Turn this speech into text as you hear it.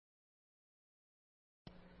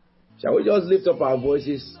Shall we just lift up our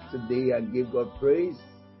voices today and give God praise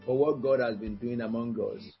for what God has been doing among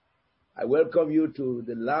us? I welcome you to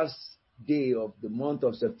the last day of the month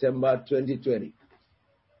of September 2020.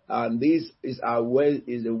 And this is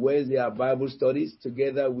the Wednesday our Bible studies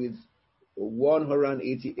together with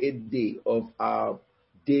 188 day of our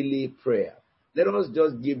daily prayer. Let us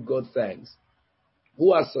just give God thanks,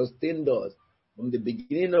 who has sustained us from the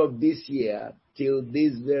beginning of this year till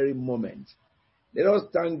this very moment. Let us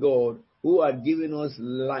thank God who had given us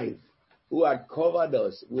life, who had covered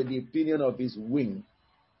us with the opinion of his wing.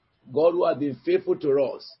 God who has been faithful to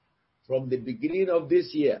us from the beginning of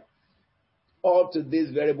this year up to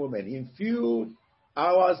this very moment. In few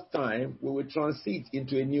hours' time, we will transit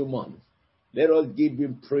into a new month. Let us give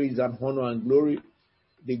him praise and honor and glory.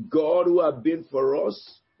 The God who has been for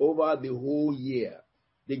us over the whole year.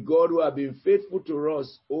 The God who has been faithful to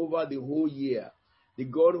us over the whole year. The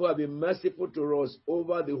God who has been merciful to us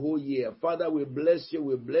over the whole year. Father, we bless you,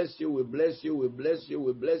 we bless you, we bless you, we bless you,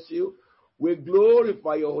 we bless you. We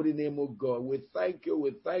glorify your holy name, O God. We thank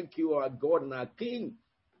you, our God and our King.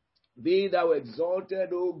 Be thou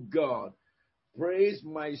exalted, O God. Praise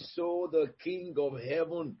my soul, the King of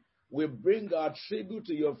heaven. We bring our tribute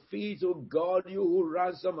to your feet, O God, you who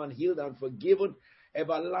ransom and healed and forgiven.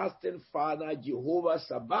 Everlasting Father, Jehovah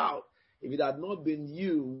Sabaoth. If it had not been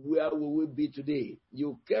you, where would we be today?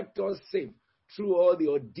 You kept us safe through all the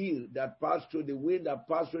ordeal that passed through the wind, that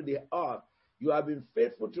passed through the earth. You have been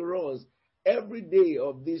faithful to us every day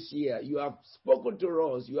of this year. You have spoken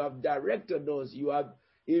to us. You have directed us. You have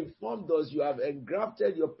informed us. You have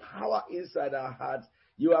engrafted your power inside our hearts.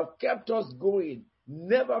 You have kept us going,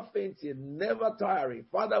 never fainting, never tiring.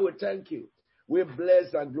 Father, we thank you. We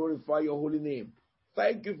bless and glorify your holy name.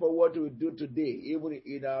 Thank you for what we do today, even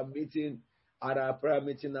in our meeting, at our prayer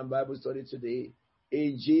meeting and Bible study today.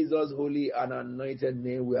 In Jesus' holy and anointed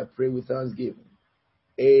name, we are praying with thanksgiving.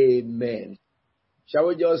 Amen. Shall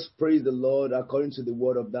we just praise the Lord according to the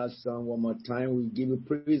word of that song one more time? We give you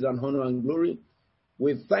praise and honor and glory.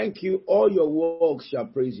 We thank you. All your works shall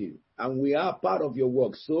praise you. And we are part of your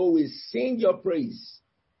work. So we sing your praise,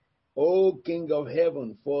 O King of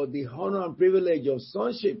heaven, for the honor and privilege of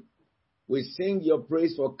sonship. We sing your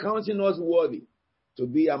praise for counting us worthy to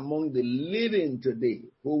be among the living today,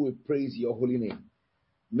 who will praise your holy name.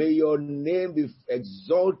 May your name be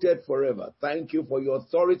exalted forever. Thank you for your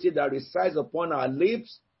authority that resides upon our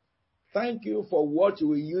lips. Thank you for what you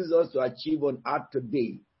will use us to achieve on earth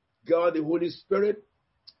today. God, the Holy Spirit,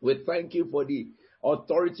 we thank you for the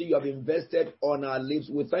authority you have invested on our lips.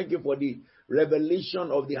 We thank you for the revelation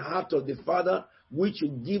of the heart of the Father, which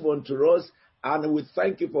you give unto us. And we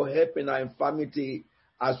thank you for helping our infirmity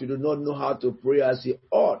as we do not know how to pray as we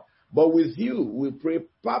ought. But with you, we pray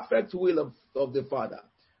perfect will of the Father.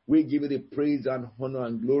 We give you the praise and honor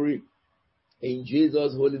and glory. In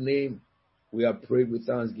Jesus' holy name, we are prayed with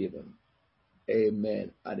thanksgiving.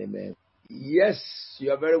 Amen and amen. Yes,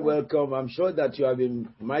 you are very welcome. I'm sure that you have been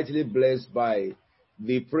mightily blessed by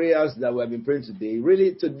the prayers that we have been praying today.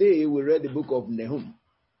 Really, today we read the book of Nahum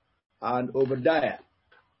and Obadiah.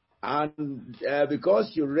 And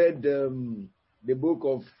because you read the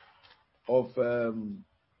book of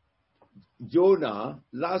Jonah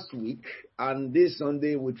last week, and this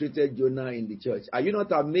Sunday we treated Jonah in the church, are you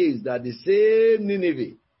not amazed that the same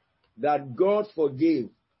Nineveh that God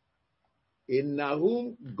forgave, in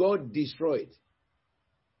Nahum, God destroyed?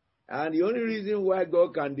 And the only reason why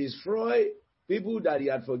God can destroy people that he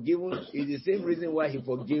had forgiven is the same reason why he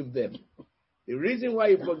forgave them. The reason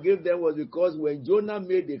why he forgave them was because when Jonah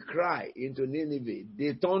made the cry into Nineveh,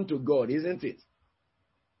 they turned to God, isn't it?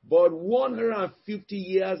 But 150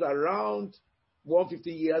 years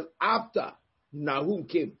after Nahum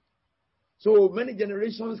came, so many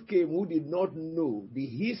generations came who did not know the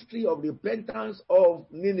history of repentance of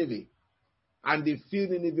Nineveh. And they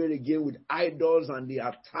filled Nineveh again with idols, and they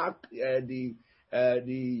attacked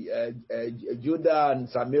Judah and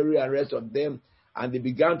Samaria and rest of them. And they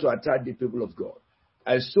began to attack the people of God.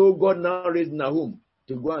 And so God now raised Nahum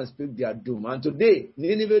to go and speak their doom. And today,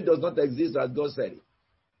 Nineveh does not exist as God said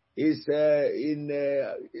it.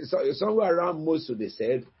 It's somewhere around Mosul, they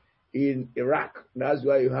said, in Iraq. That's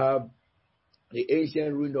why you have the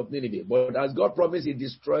ancient ruin of Nineveh. But as God promised, he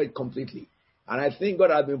destroyed completely. And I think God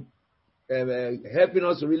has been helping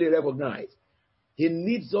us to really recognize he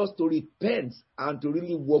needs us to repent and to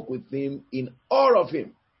really walk with him in all of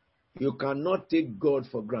him. You cannot take God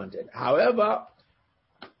for granted. However,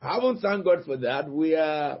 having thanked God for that, we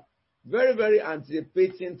are very, very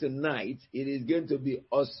anticipating tonight. It is going to be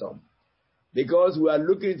awesome because we are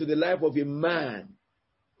looking into the life of a man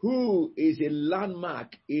who is a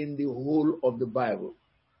landmark in the whole of the Bible.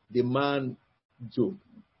 the man Job.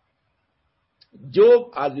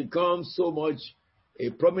 Job has become so much a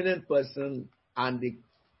prominent person, and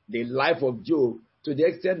the life of Job, to the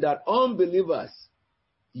extent that unbelievers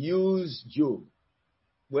use Job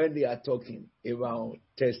when they are talking about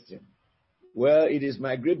testing. Well, it is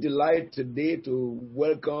my great delight today to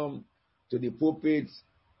welcome to the pulpit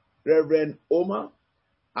Rev Oma,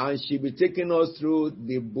 and she'll be taking us through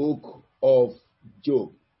the book of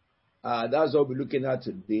Job. That's what we're looking at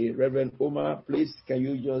today. Rev Oma, please, can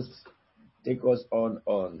you just take us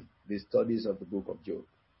on the studies of the book of Job?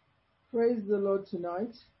 Praise the Lord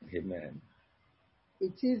tonight. Amen.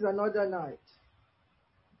 It is another night.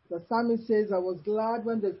 The psalmist says, I was glad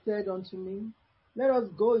when they said unto me, let us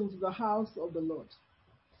go into the house of the Lord.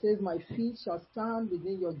 It says, my feet shall stand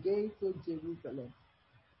within your gates, O Jerusalem.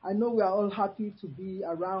 I know we are all happy to be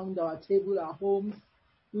around our table, our homes,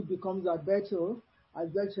 which becomes our Bethel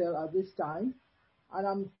at this time. And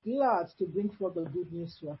I'm glad to bring forth the good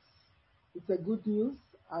news to us. It's a good news,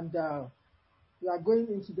 and we are going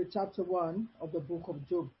into the chapter 1 of the book of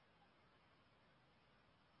Job.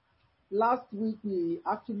 Last week, we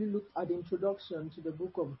actually looked at the introduction to the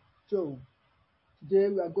book of Job. Today,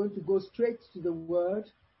 we are going to go straight to the word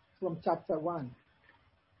from chapter 1.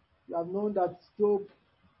 You have known that Job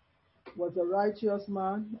was a righteous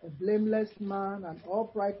man, a blameless man, an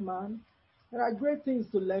upright man. There are great things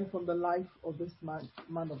to learn from the life of this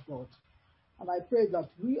man of God. And I pray that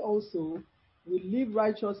we also will live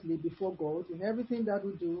righteously before God in everything that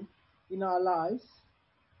we do in our lives,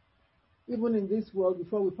 even in this world,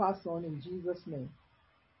 before we pass on, in Jesus' name.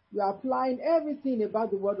 We are applying everything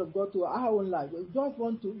about the Word of God to our own life. We don't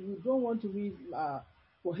want to read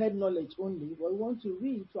for head knowledge only, but we want to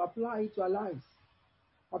read to apply it to our lives.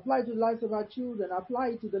 Apply it to the lives of our children, apply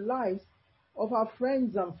it to the lives of our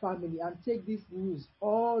friends and family, and take this news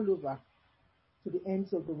all over to the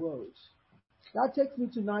ends of the world. That takes me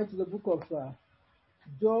tonight to the book of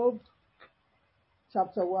Job,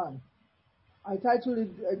 chapter 1. I titled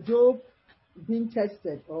it Job being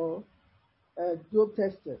tested, or Job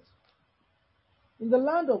tested. In the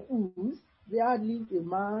land of Uz, there had lived a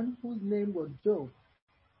man whose name was Job.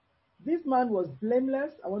 This man was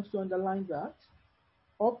blameless, I want you to underline that,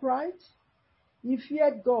 upright. He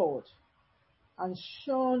feared God and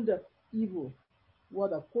shunned evil.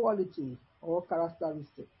 What a quality or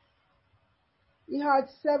characteristic. He had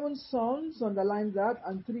 7 sons, underline that,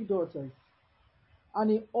 and 3 daughters.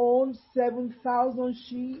 And he owned 7,000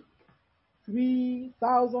 sheep,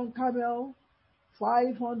 3,000 camels,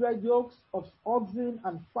 500 yokes of oxen,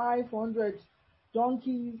 and 500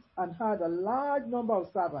 donkeys, and had a large number of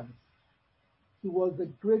servants. He was the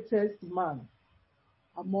greatest man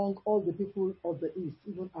among all the people of the East,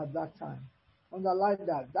 even at that time. Underline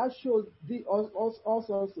that. That shows us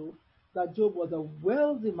also that Job was a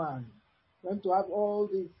wealthy man. Going to have all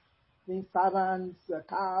these things, servants,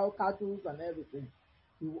 cattle, and everything.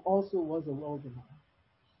 He also was a wealthy man.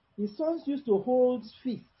 His sons used to hold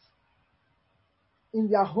feasts in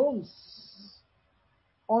their homes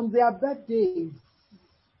on their birthdays.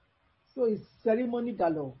 So it's ceremony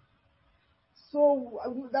galore. So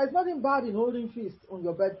there's nothing bad in holding feast on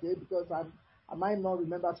your birthday, because I might not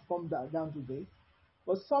remember to come down today.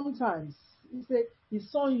 But sometimes, he said his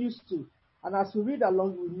son used to, and as we read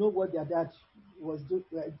along, we know what their dad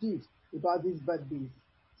did about these birthdays.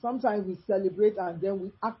 Sometimes we celebrate and then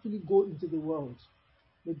we actually go into the world.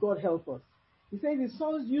 May God help us. He says his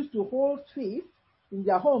sons used to hold feasts in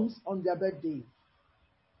their homes on their birthdays,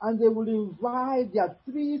 and they would invite their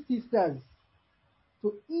 3 sisters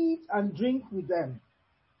to eat and drink with them.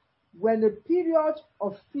 When the period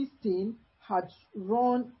of feasting had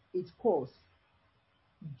run its course,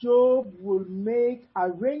 Job would make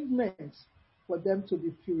arrangements for them to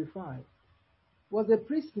be purified. Was a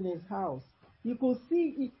priest in his house. You could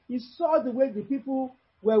see, he saw the way the people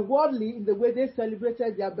were worldly in the way they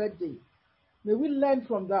celebrated their birthday. May we learn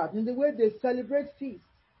from that, in the way they celebrate feasts,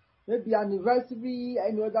 maybe anniversary,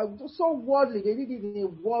 so worldly, they did it in a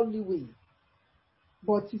worldly way.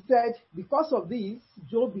 But he said, because of this,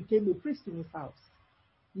 Job became a priest in his house.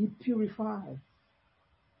 He purified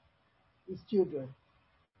his children.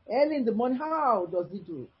 Early in the morning, how does he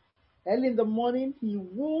do it? Early in the morning, he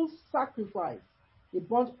will sacrifice a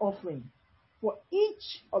burnt offering for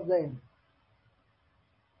each of them.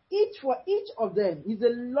 For each of them. He's a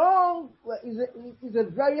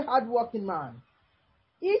very hard-working man.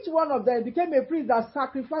 Each one of them became a priest that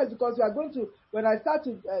sacrificed, because we are going to, when I start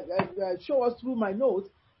to show us through my notes,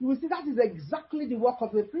 you will see that is exactly the work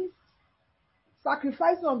of a priest.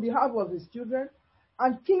 Sacrificing on behalf of his children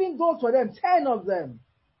and killing goats for them, 10 of them.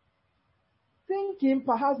 Thinking,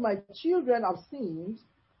 perhaps my children have sinned,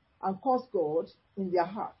 and curse God in their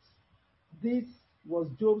hearts. This was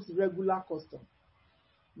Job's regular custom.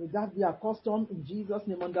 May that be a custom in Jesus'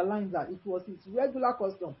 name. Underline that. It was his regular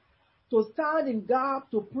custom to stand in gap,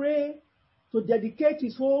 to pray, to dedicate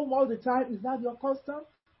his home all the time. Is that your custom?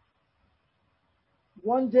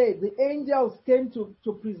 One day, the angels came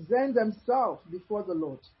to present themselves before the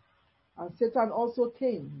Lord, and Satan also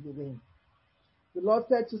came with him. The Lord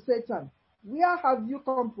said to Satan, "Where have you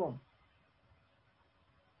come from?"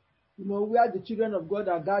 You know, where the children of God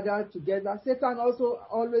are gathered together. Satan also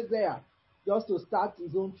always there, just to start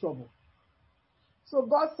his own trouble. So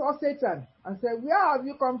God saw Satan and said, "Where have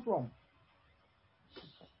you come from?"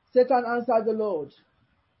 Satan answered the Lord,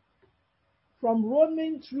 "From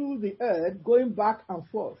roaming through the earth, going back and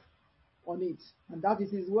forth on it." And that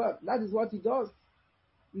is his work. That is what he does.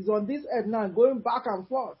 He's on this earth now, going back and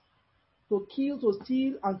forth to kill, to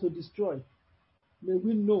steal, and to destroy. May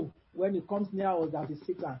we know when he comes near us that is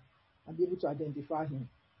Satan and be able to identify him.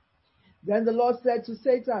 Then the Lord said to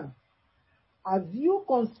Satan, "Have you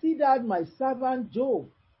considered my servant Job?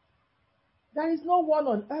 There is no one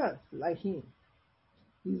on earth like him.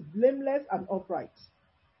 He is blameless and upright,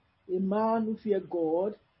 a man who fears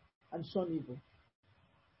God and shun evil."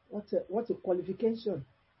 What a qualification.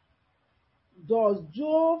 Does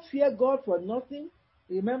Job fear God for nothing?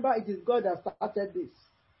 Remember, it is God that started this.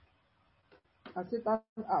 And Satan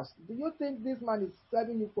asked, "Do you think this man is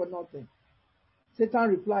serving you for nothing?" Satan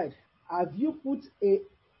replied, "Have you put a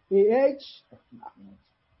hedge?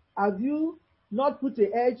 Have you not put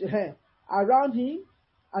a hedge around him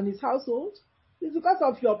and his household? It's because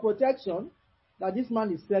of your protection that this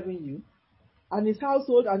man is serving you, and his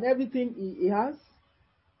household and everything he has.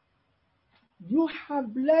 You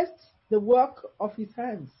have blessed the work of his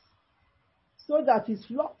hands, so that his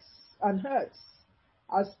flocks and herds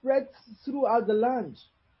are spread throughout the land.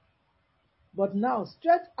 But now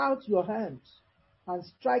stretch out your hand and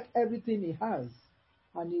strike everything he has,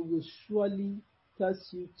 and he will surely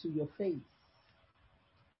curse you to your face."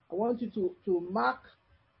 I want you to mark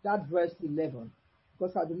that verse 11,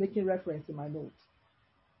 because I'll be making reference in my notes.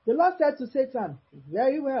 The Lord said to Satan,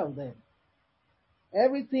 "Very well then.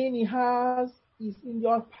 Everything he has is in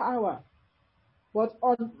your power, but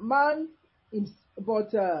on the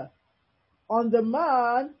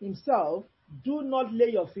man himself, do not lay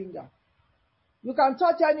your finger. You can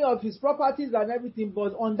touch any of his properties and everything,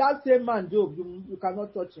 but on that same man, Job, you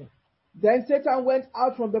cannot touch him." Then Satan went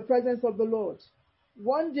out from the presence of the Lord.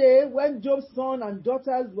 One day, when Job's son and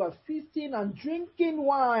daughters were feasting and drinking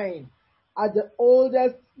wine at their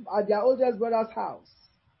oldest brother's house,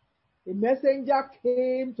 a messenger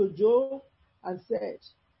came to Job and said,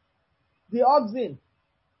 "The oxen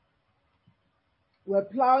were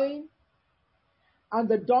plowing and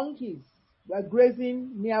the donkeys were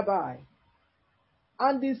grazing nearby,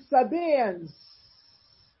 and the Sabaeans,"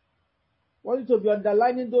 I want you to be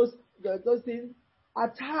underlining those things,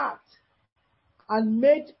 "attacked and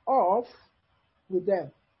made off with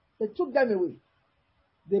them." They took them away.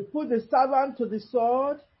 They put the servant to the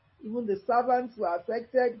sword. Even the servants were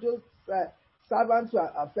affected. Those servants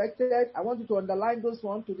were affected. I want you to underline those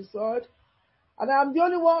ones, to the sword. And I am the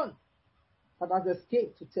only one that has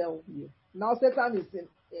escaped to tell you. Now Satan is in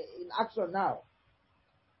action now.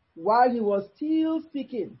 While he was still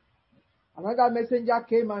speaking, another messenger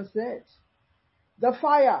came and said, "The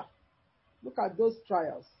fire," look at those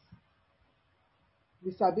trials,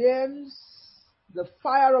 "the Sabaeans, the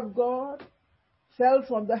fire of God, fell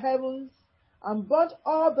from the heavens and burnt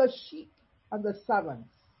all the sheep and the servants.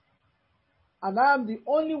 And I am the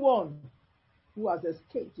only one who has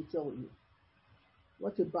escaped to tell you."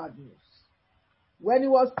 What a bad news. When he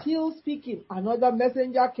was still speaking, another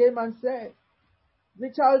messenger came and said,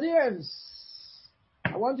 "The Chaldeans,"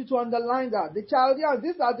 I want you to underline that. The Chaldeans,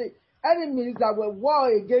 these are the enemies that were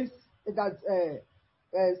war against, that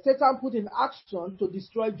Satan put in action to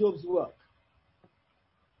destroy Job's work,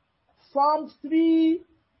 formed 3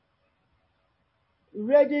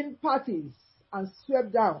 raiding parties and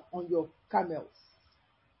swept down on your camels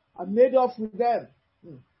and made off with them.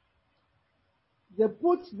 They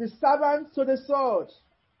put the servants to the sword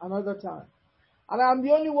another time. And I am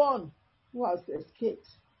the only one who has escaped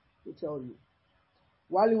to tell you.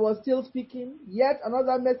 While he was still speaking, yet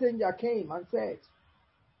another messenger came and said,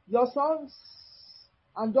 "Your sons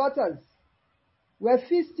and daughters were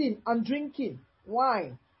feasting and drinking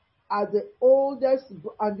wine at the oldest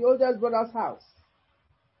brother's house,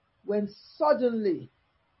 when suddenly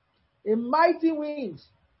a mighty wind,"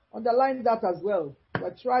 underline that as well,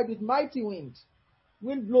 we're tried with mighty wind.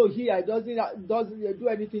 Wind blow here, it doesn't do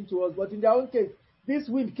anything to us, but in their own case, this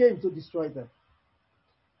wind came to destroy them.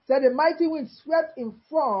 said a mighty wind swept in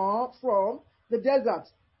from the desert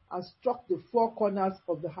and struck the four corners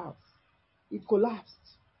of the house. It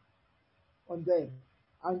collapsed on them,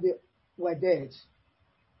 and they were dead.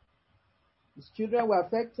 His children were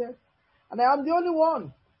affected, and I am the only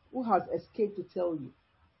one who has escaped to tell you.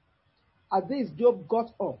 At this, Job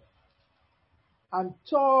got up and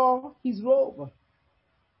tore his robe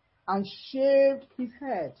and shaved his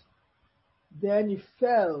head. Then he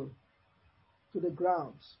fell to the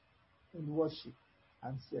ground in worship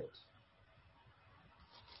and said,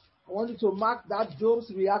 I want you to mark that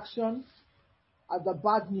Job's reaction at the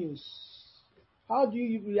bad news. How do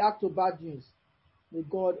you react to bad news? May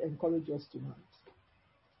God encourage us tonight.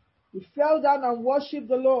 He fell down and worshipped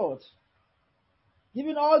the Lord,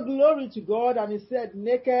 giving all glory to God, and he said,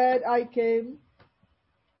 naked I came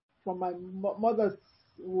from my mother's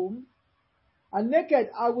womb, and naked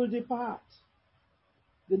I will depart.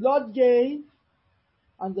 The Lord gave,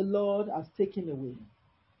 and the Lord has taken away.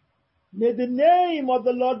 May the name of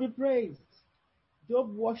the Lord be praised.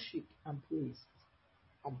 Job worshipped and praised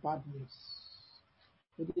at bad news.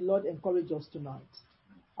 May the Lord encourage us tonight.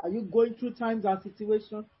 Are you going through times and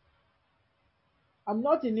situations? I'm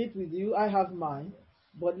not in it with you, I have mine,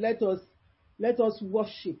 but let us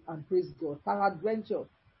worship and praise God. Peradventure,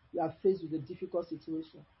 you are faced with a difficult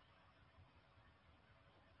situation.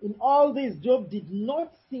 In all this, Job did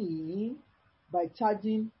not sin by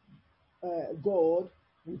charging God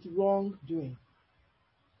with wrongdoing.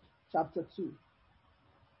 Chapter 2.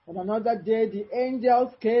 On another day, the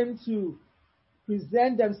angels came to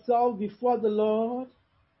present themselves before the Lord,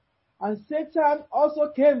 and Satan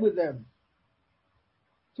also came with them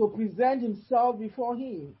to present himself before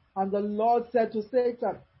him. And the Lord said to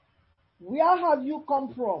Satan, where have you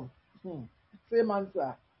come from? Same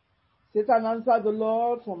answer. Satan answered the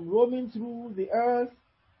Lord, from roaming through the earth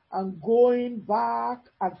and going back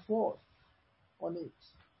and forth on it.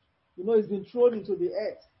 You know, he's been thrown into the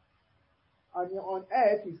earth, and on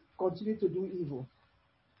earth he's continuing to do evil.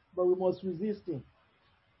 But we must resist him,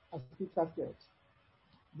 as Peter said.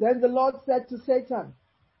 Then the Lord said to Satan,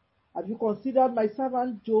 have you considered my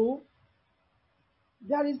servant Job?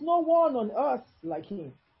 There is no one on earth like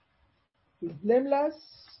him. He's blameless,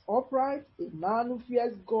 upright, a man who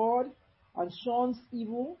fears God and shuns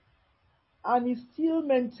evil, and he still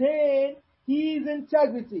maintains his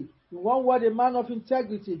integrity. In one word, a man of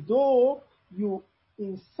integrity, though you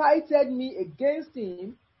incited me against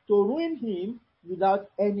him to ruin him without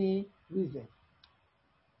any reason.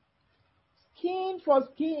 Skin for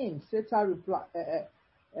skin, Satan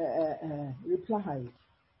replied.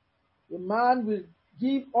 A man will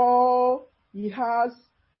give all he has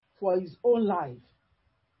for his own life.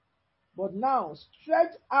 But now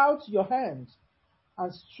stretch out your hand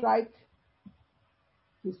and strike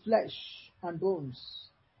his flesh and bones,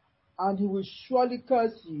 and he will surely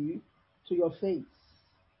curse you to your face.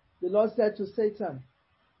 The Lord said to Satan,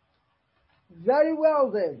 very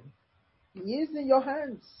well then, he is in your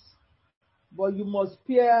hands, but you must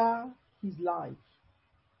spare his life.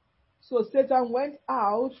 So Satan went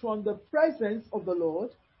out from the presence of the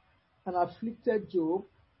Lord and afflicted Job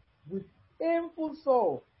with painful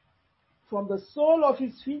sore, from the sole of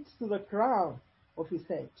his feet to the crown of his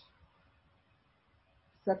head.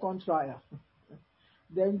 Second trial.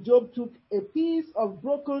 Then Job took a piece of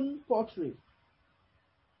broken pottery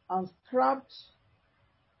and scraped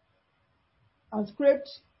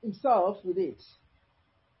himself with it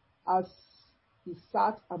as he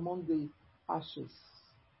sat among the ashes.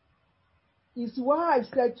 His wife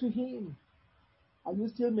said to him, are you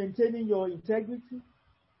still maintaining your integrity?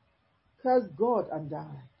 Curse God and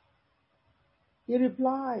die. He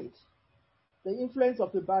replied, the influence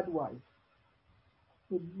of a bad wife.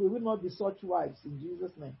 We will not be such wives in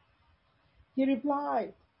Jesus' name. He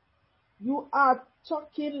replied, you are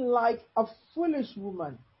talking like a foolish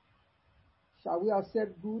woman. Shall we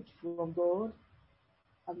accept good from God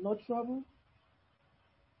and not trouble?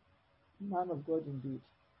 Man of God indeed.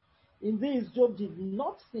 In this, Job did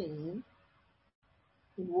not sin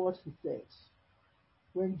in what he said.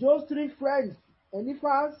 When Job's three friends,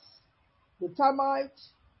 Eliphaz, the Temanite,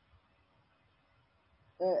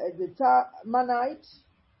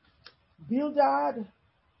 Bildad,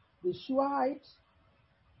 the Shuhite,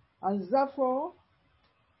 and Zophar,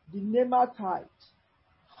 the Naamathite,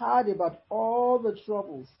 heard about all the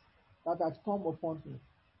troubles that had come upon him.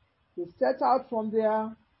 They set out from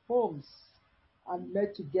their homes and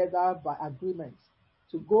met together by agreement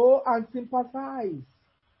to go and sympathize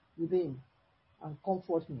with him and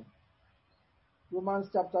comfort him. Romans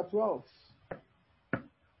chapter 12.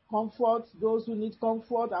 Comfort those who need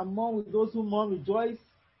comfort, and mourn with those who mourn, rejoice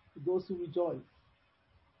with those who rejoice.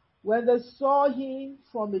 When they saw him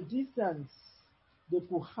from a distance, they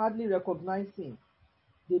could hardly recognize him.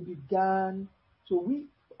 They began to weep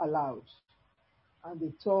aloud, and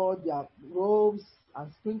they tore their robes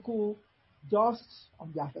and sprinkled dust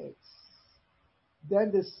on their heads.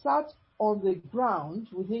 Then they sat on the ground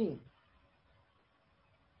with him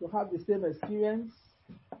to have the same experience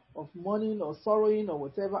of mourning or sorrowing or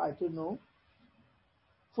whatever, I don't know,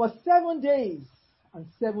 for 7 days and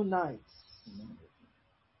 7 nights.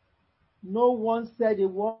 No one said a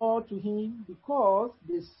word to him because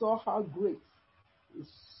they saw how great his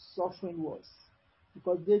suffering was,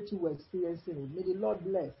 because they too were experiencing it. May the Lord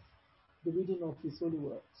bless the reading of his holy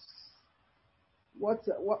words. What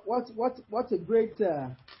a great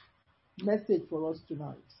message for us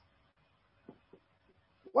tonight.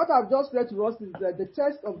 What I've just read to us is the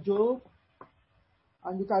text of Job,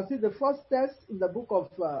 and you can see the first text in the book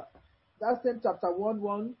of that same chapter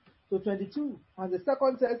 1 to 22, and the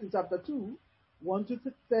second text in chapter 2, 1 to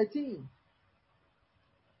 13.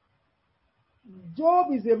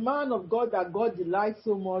 Job is a man of God that God delights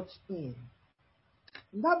so much in.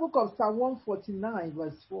 In that book of Psalm 149,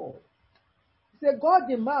 verse 4, it says, God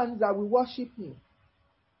demands that we worship him.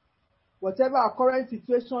 Whatever our current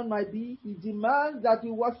situation might be, he demands that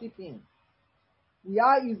we worship him. We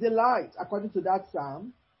are his delight, according to that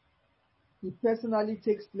psalm. He personally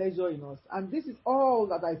takes pleasure in us. And this is all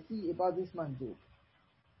that I see about this man Job.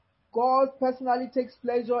 God personally takes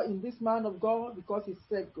pleasure in this man of God because he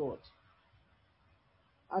served God.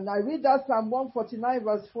 And I read that Psalm 149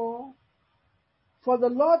 verse 4. For the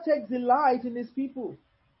Lord takes delight in his people.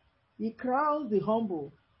 He crowns the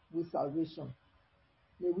humble with salvation.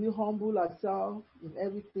 May we humble ourselves in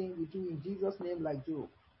everything we do in Jesus' name like Job.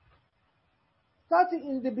 Starting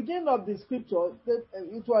in the beginning of the scripture,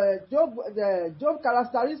 the Job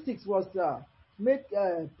characteristics was made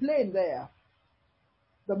plain there.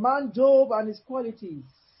 The man Job and his qualities.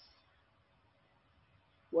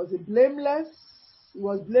 He was blameless,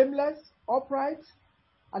 upright,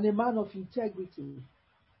 and a man of integrity.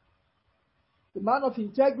 The man of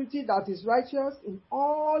integrity that is righteous in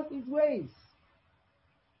all his ways.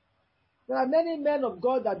 There are many men of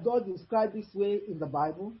God that God described this way in the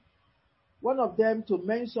Bible. One of them, to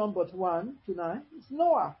mention but one tonight, is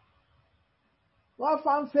Noah. Noah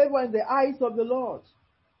found favor in the eyes of the Lord.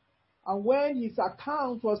 And when his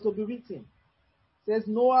account was to be written, it says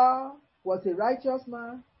Noah was a righteous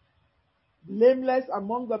man, blameless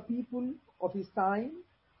among the people of his time,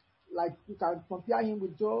 like you can compare him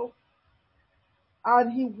with Job,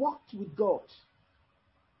 and he walked with God.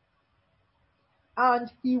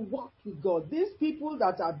 And he walked with God. These people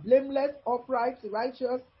that are blameless, upright,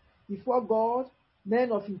 righteous before God,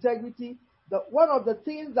 men of integrity, one of the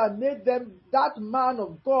things that made them that man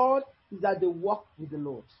of God is that they walked with the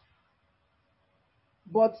Lord.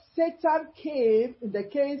 But Satan came in the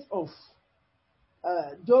case of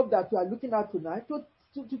Job that we are looking at tonight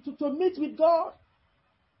to meet with God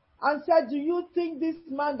and said, do you think this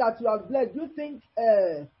man that you have blessed, do you think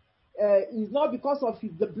is not because of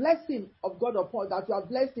the blessing of God upon that you have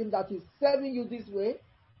blessed him that is serving you this way?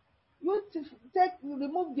 You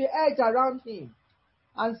remove the edge around him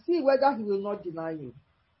and see whether he will not deny you.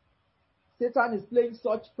 Satan is playing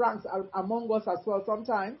such pranks among us as well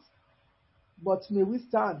sometimes, but may we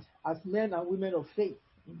stand as men and women of faith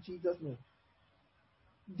in Jesus' name.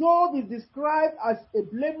 Job is described as a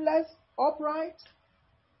blameless, upright,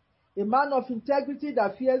 a man of integrity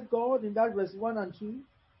that fears God in that verse 1 and 2.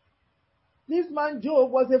 This man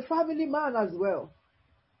Job was a family man as well.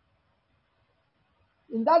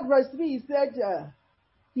 In that verse 3, he said,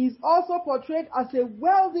 he's also portrayed as a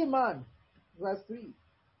wealthy man. Verse 3.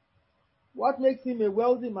 What makes him a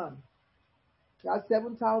wealthy man? He has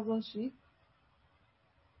 7,000 sheep,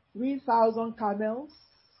 3,000 camels,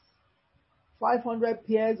 500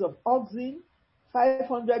 pairs of oxen,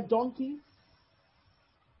 500 donkeys.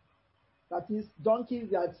 That is, donkeys,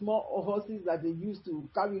 they are small horses that they use to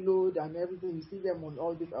carry load and everything. You see them on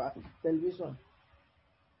all this television.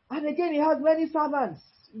 And again, he has many servants.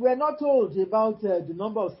 We're not told about the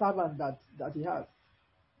number of servants that he has.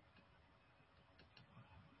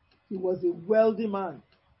 He was a wealthy man.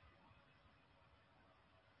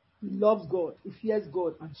 He loves God, he fears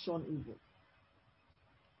God, and shunned evil.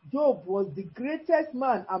 Job was the greatest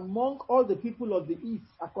man among all the people of the East,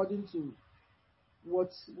 according to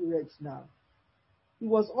what we read now. He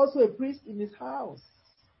was also a priest in his house.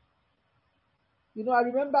 You know, I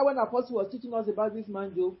remember when Apostle was teaching us about this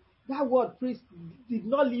man Job, that word priest did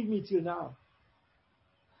not leave me till now.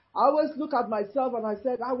 I always look at myself and I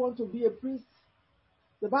said, I want to be a priest.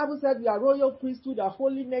 The Bible said we are royal priesthood, a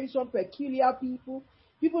holy nation, peculiar people.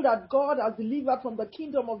 People that God has delivered from the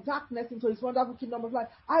kingdom of darkness into his wonderful kingdom of light.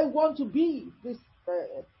 I want to be this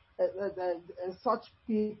such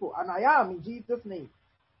people, and I am in Jesus' name.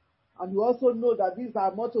 And you also know that these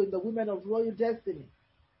are motto in the Women of Royal Destiny.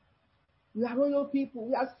 We are royal people.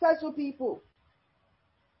 We are special people.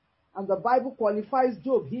 And the Bible qualifies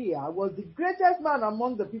Job here was the greatest man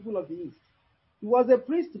among the people of the East. He was a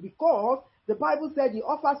priest because the Bible said he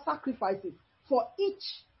offered sacrifices for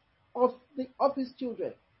each of his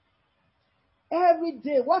children. Every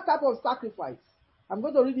day, what type of sacrifice? I'm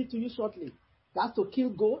going to read it to you shortly. He has to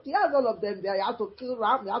kill goat. He has all of them there. He has to kill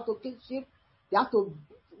ram. He has to kill sheep. He has to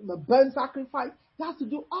burn sacrifice. He has to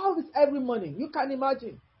do all this every morning. You can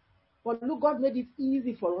imagine. But look, God made it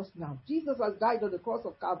easy for us now. Jesus has died on the cross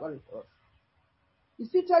of Calvary for us. He's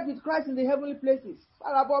seated with Christ in the heavenly places,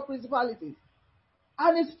 far above principalities.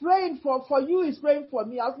 And he's praying for you, he's praying for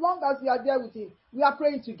me. As long as we are there with him, we are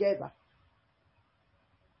praying together.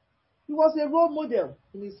 He was a role model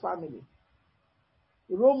in his family.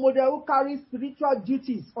 A role model who carries spiritual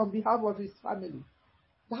duties on behalf of his family.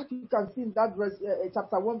 That you can see in that verse,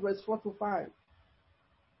 chapter 1, verse 4 to 5.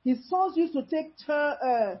 His sons used to take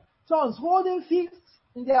turns holding feasts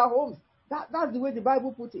in their homes. That's the way the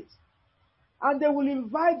Bible put it. And they will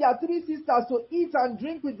invite their 3 sisters to eat and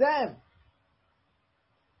drink with them.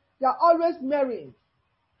 They are always merry.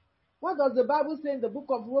 What does the Bible say in the book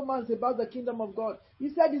of Romans about the kingdom of God? He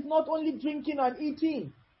said it's not only drinking and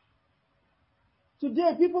eating.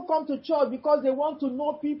 Today, people come to church because they want to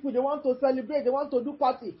know people, they want to celebrate, they want to do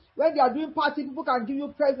party. When they are doing party, people can give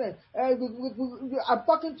you presents. I'm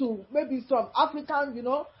talking to maybe some Africans,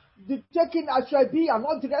 taking ashrabi and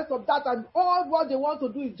all the rest of that, and all what they want to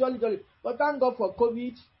do is jolly. But thank God for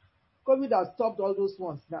COVID. COVID has stopped all those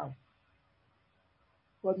ones now.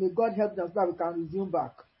 But may God help us so that we can resume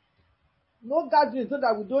back. No gathering so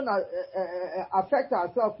that we don't affect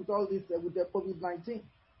ourselves with all this, with the COVID-19.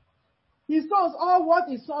 His sons, all what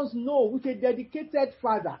his sons know with a dedicated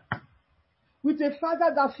father, with a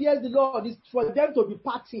father that fears the Lord, is for them to be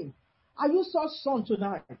partying. Are you such son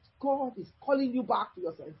tonight? God is calling you back to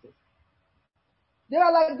your senses. They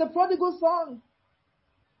are like the prodigal son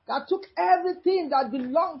that took everything that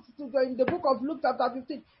belonged to them in the book of Luke chapter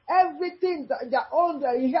 15, everything, their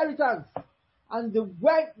inheritance. And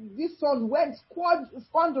this son went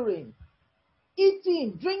squandering,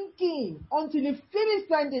 eating, drinking, until he finished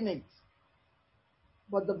spending it.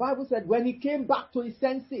 But the Bible said when he came back to his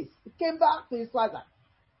senses, he came back to his father.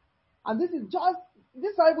 And this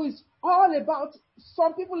Bible is all about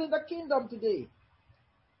some people in the kingdom today.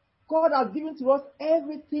 God has given to us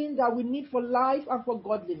everything that we need for life and for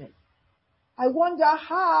godliness. I wonder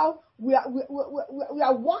how we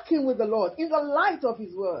are walking with the Lord in the light of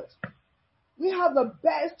his word. We have the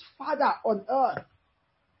best father on earth.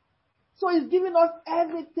 So he's giving us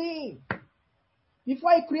everything.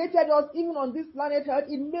 Before he created us, even on this planet Earth,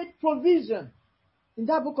 he made provision in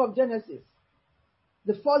that book of Genesis.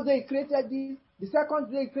 The first day he created this, the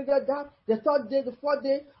second day he created that, the third day, the fourth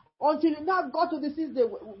day, until he now got to the 6th day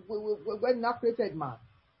when he now created man.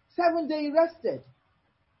 7th day he rested.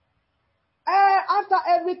 After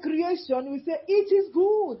every creation, we say, it is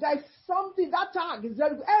good. There's something, that tag is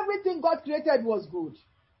very good. Everything God created was good.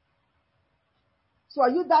 So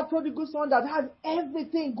are you that prodigal son that has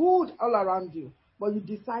everything good all around you? But you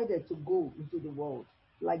decided to go into the world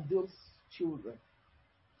like those children.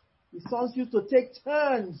 The sons used to take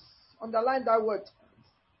turns, underline that word, turns,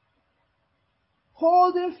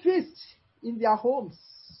 holding feasts in their homes.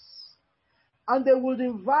 And they would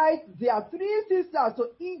invite their 3 sisters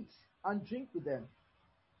to eat and drink with them.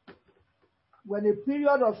 When a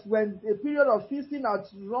period of feasting had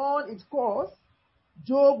run its course,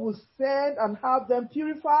 Job would send and have them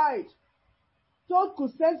purified. Job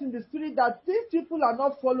could sense in the spirit that these people are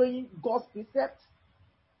not following God's precepts.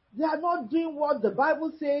 They are not doing what the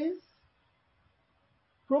Bible says.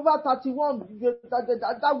 Proverbs 31,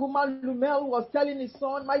 that woman Lumel was telling his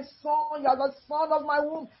son, my son, you are the son of my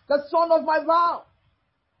womb, the son of my vow.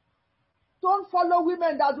 Don't follow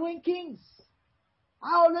women that are doing kings.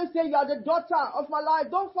 I always say you are the daughter of my life.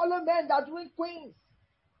 Don't follow men that are doing queens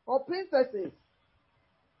or princesses.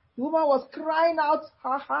 The woman was crying out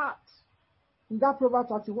her heart in that Proverbs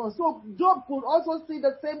 31. So Job could also see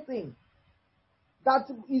the same thing. That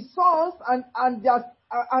his sons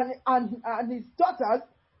and his daughters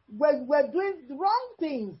were doing wrong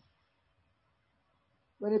things.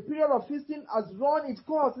 When a period of feasting has run its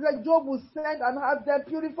course, let Job will send and have them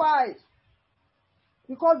purified.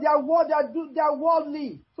 Because they are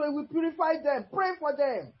worldly. So he will purify them, pray for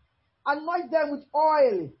them, anoint them with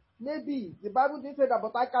oil. Maybe the Bible didn't say that,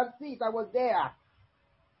 but I can see it. I was there.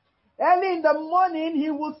 Early in the morning, he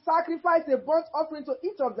would sacrifice a burnt offering to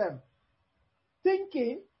each of them,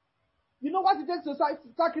 thinking, you know what it takes to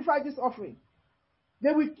sacrifice this offering?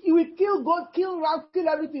 He will kill goat, kill ram, kill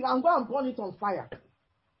everything, and go and burn it on fire.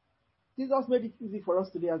 Jesus made it easy for us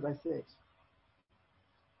today, as I said.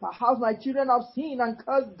 Perhaps my children have sinned and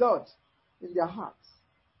cursed God in their hearts.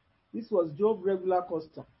 This was Job's regular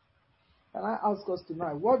custom. Can I ask us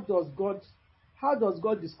tonight, how does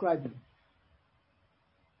God describe you?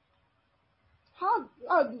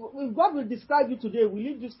 If God will describe you today, will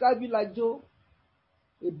He describe you like Job?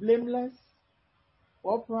 A blameless,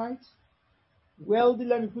 upright, wealthy,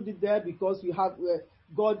 let me put it there because we have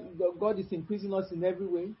God is increasing us in every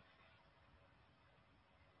way.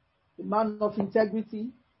 A man of integrity,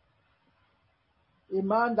 a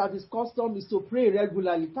man that his custom is to pray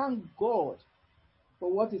regularly. Thank God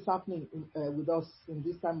for what is happening with us in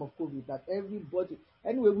this time of COVID, that everybody,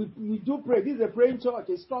 anyway, we do pray. This is a praying church,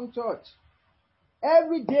 a strong church.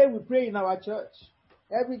 Every day we pray in our church.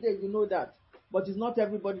 Every day, you know that. But it's not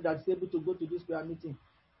everybody that's able to go to this prayer meeting.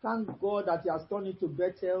 Thank God that He has turned it to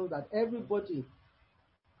Bethel, that everybody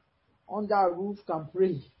under a roof can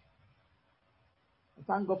pray.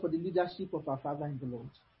 Thank God for the leadership of our Father in the Lord.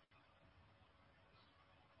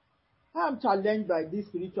 I am challenged by this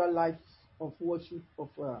spiritual life of worship of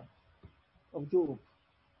Job.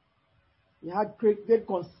 He had great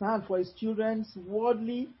concern for his children's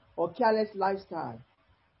worldly or careless lifestyle.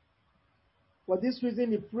 For this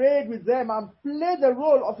reason, he prayed with them and played the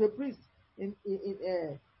role of a priest in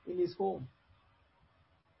his home.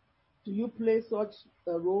 Do you play such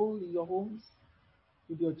a role in your homes,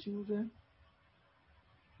 with your children?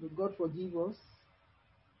 May God forgive us.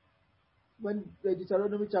 When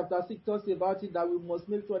Deuteronomy chapter 6 talks about it, that we must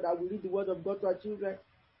make sure that we read the word of God to our children,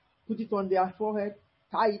 put it on their forehead,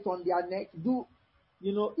 tie it on their neck,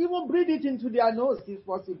 even breathe it into their nose if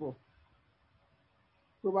possible.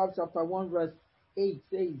 Proverbs chapter 1 verse 8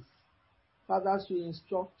 says, fathers should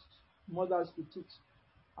instruct, mothers should teach.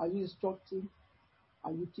 Are you instructing?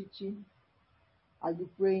 Are you teaching? Are you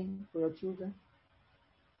praying for your children?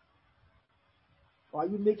 Or are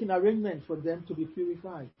you making arrangements for them to be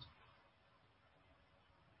purified?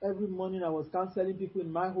 Every morning I was counseling people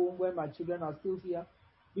in my home when my children are still here.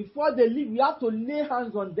 Before they leave, we have to lay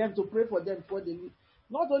hands on them to pray for them before they leave.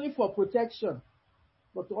 Not only for protection,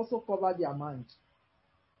 but to also cover their mind.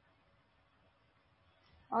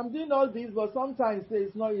 I'm doing all this, but sometimes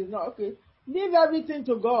it's not okay. Leave everything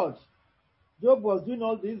to God. Job was doing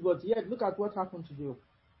all this, but yet look at what happened to Job.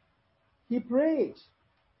 He prayed.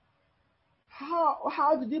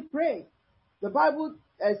 How did he pray? The Bible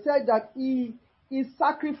said that he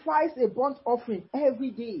sacrificed a burnt offering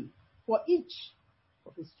every day for each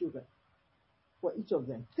of his children, for each of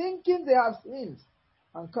them, thinking they have sinned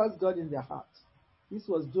and cursed God in their hearts. This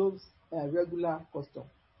was Job's regular custom.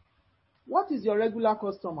 What is your regular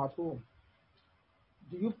custom at home?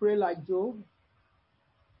 Do you pray like Job?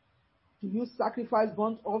 Do you sacrifice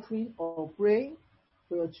burnt offering or pray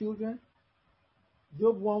for your children?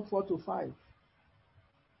 Job 1:4-5.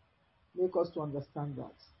 Make us to understand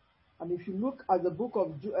that. And if you look at the book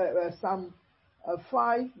of Psalm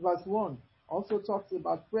 5 verse 1, also talks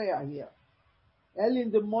about prayer here. Early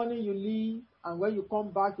in the morning you leave, and when you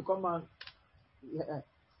come back, you come and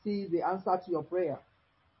see the answer to your prayer.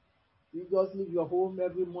 You just leave your home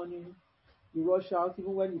every morning, you rush out,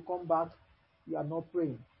 even when you come back, you are not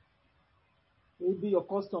praying. It will be your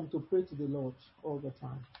custom to pray to the Lord all the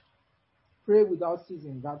time. Pray without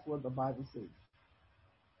ceasing, that's what the Bible says.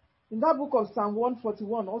 In that book of Psalm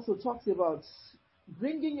 141 also talks about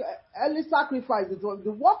bringing early sacrifices. It was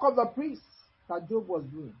the work of the priest that Job was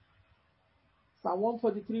doing. Psalm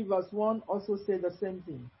 143 verse 1 also said the same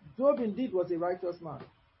thing. Job indeed was a righteous man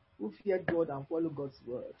who feared God and followed God's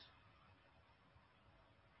word.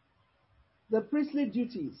 The priestly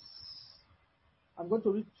duties. I'm going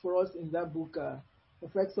to read for us in that book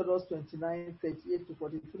of Exodus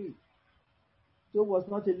 29:38-43. Job was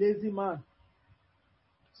not a lazy man.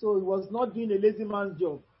 So he was not doing a lazy man's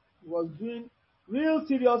job. He was doing real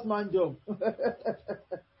serious man job.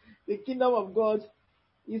 The kingdom of God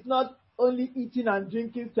is not only eating and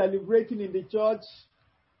drinking, celebrating in the church,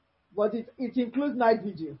 but it includes night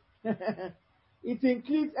vigil. It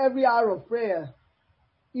includes every hour of prayer.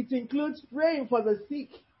 It includes praying for the sick.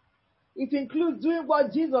 It includes doing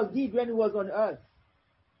what Jesus did when he was on earth.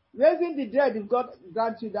 Raising the dead if God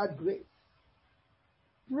grants you that grace.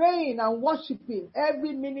 Praying and worshiping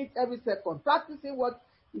every minute, every second. Practicing what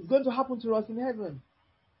is going to happen to us in heaven.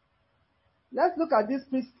 Let's look at these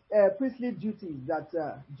priestly duties that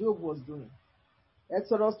Job was doing.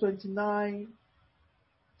 Exodus 29:10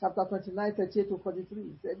 chapter 29, 38 to 43.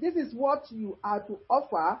 He said, this is what you are to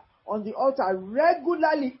offer on the altar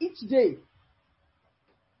regularly each day.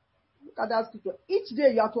 Look at that scripture. Each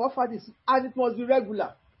day you have to offer this, and it must be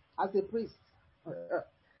regular as a priest.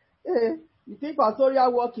 You think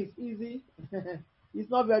pastoral work is easy? It's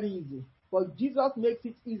not very easy. But Jesus makes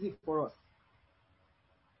it easy for us.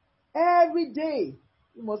 Every day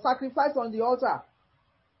you must sacrifice on the altar.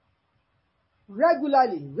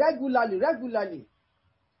 Regularly.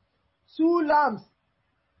 2 lambs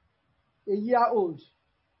a year old.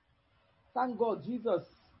 Thank God Jesus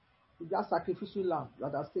is that sacrificial lamb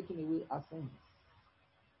that has taken away our sins.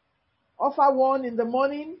 Offer one in the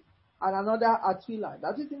morning and another at twilight.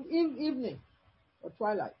 That is in evening or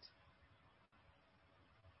twilight.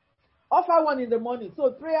 Offer one in the morning.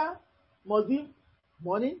 So prayer must be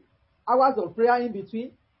morning, hours of prayer in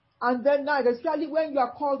between, and then night, especially when you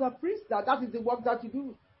are called a priest, that is the work that you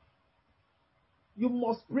do. You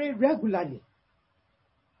must pray regularly.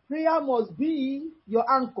 Prayer must be your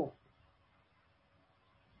anchor.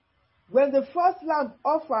 When the first lamb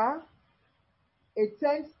offer a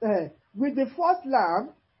tenth, with the first lamb,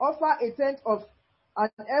 offer a tenth of an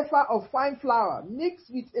ephah of fine flour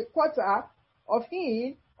mixed with a quarter of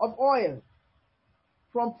hin of oil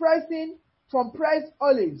from pressed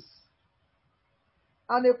olives,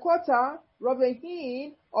 and a quarter of a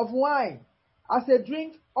hin of wine as a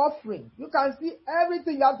drink offering. You can see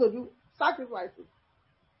everything you have to do. Sacrifice it.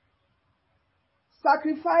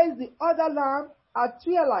 Sacrifice the other lamb at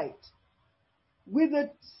twilight with the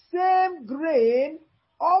same grain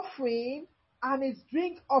offering and its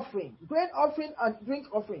drink offering. Grain offering and drink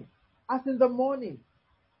offering as in the morning.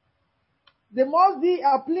 They must be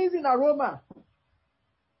a pleasing aroma.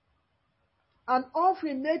 An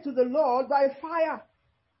offering made to the Lord by fire.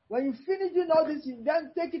 When you finish doing all this, you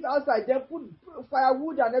then take it outside, then put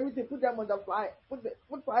firewood and everything, put them on the fire,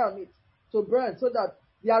 put fire on it to burn so that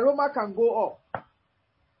the aroma can go up.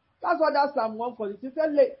 That's what that Psalm 142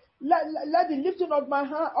 said. Let the lifting of my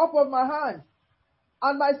hand up of my hand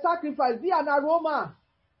and my sacrifice be an aroma.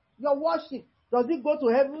 Your worship, does it go to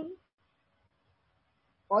heaven?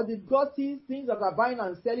 Or did God see things that are buying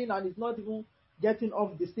and selling and it's not even getting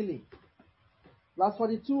off the ceiling? Verse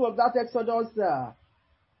 42 of that Exodus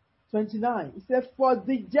 29. It says, for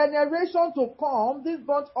the generation to come, this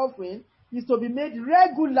burnt offering is to be made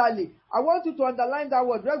regularly. I want you to underline that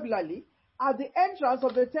word, regularly, at the entrance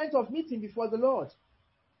of the tent of meeting before the Lord.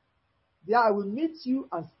 There I will meet you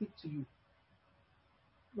and speak to you.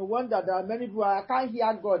 No wonder there are many people, I can't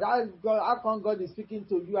hear God. How come God is speaking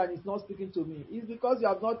to you and He's not speaking to me? It's because you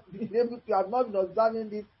have not been able to, you have not been observing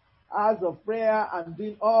these hours of prayer and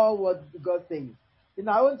doing all what God says. In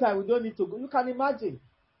our own time, we don't need to go. You can imagine.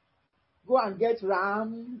 Go and get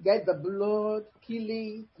ram, get the blood, kill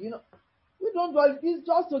it. You know, we don't do it. It's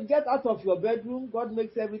just to get out of your bedroom. God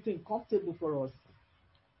makes everything comfortable for us.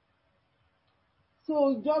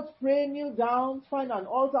 So just pray, kneel down, find an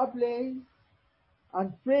altar place,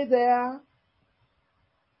 and pray there.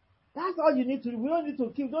 That's all you need to do. We don't need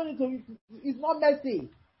to keep. Don't need to. It's not messy.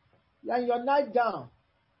 You're in your nightgown.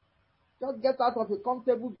 Just get out of a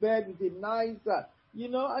comfortable bed with a nice,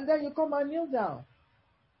 and then you come and kneel down.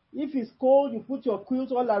 If it's cold, you put your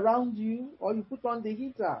quilt all around you, or you put on the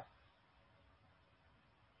heater.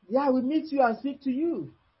 There I will meet you and speak to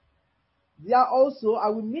you. There also I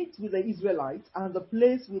will meet with the Israelites, and the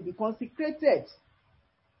place will be consecrated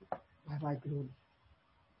by my glory.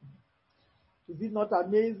 Is it not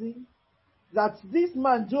amazing that this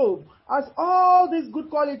man Job has all these good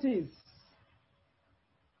qualities,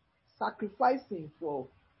 sacrificing for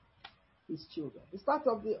his children? It's part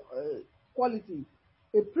of the quality.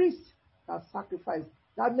 A priest that sacrifice,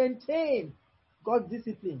 that maintain God's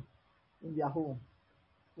discipline in their home,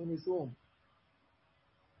 in his home.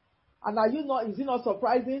 And is it not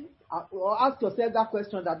surprising? Or ask yourself that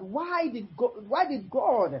question, that why did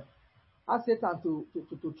God ask Satan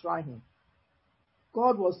to try him?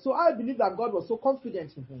 I believe that God was so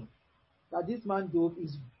confident in him that this man Job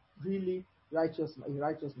is really righteous, a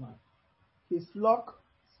righteous man. His flocks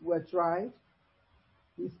were tried,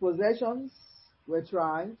 his possessions were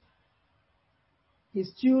tried,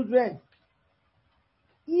 his children,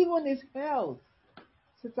 even his health.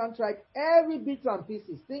 Satan tried every bit and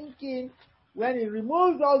pieces, thinking when he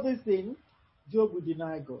removes all these things, Job will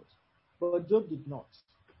deny God. But Job did not.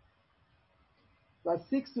 Verse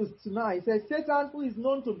 6 to 9 says, Satan, who is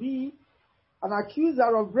known to be an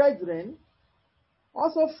accuser of brethren,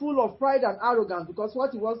 also full of pride and arrogance, because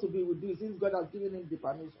what he wants to be will do since God has given him the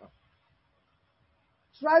permission,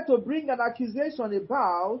 try to bring an accusation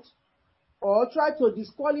about or try to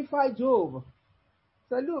disqualify Job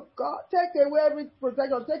Say, look, God, take away every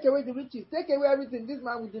protection, take away the riches, take away everything. This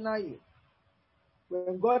man will deny you.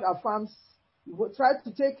 When God affirms, he will try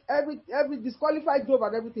to take every disqualified Job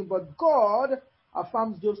and everything, but God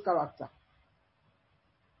affirms Job's character.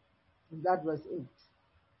 In that verse 8.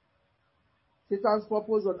 Satan's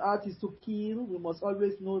purpose on earth is to kill, we must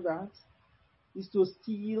always know that, is to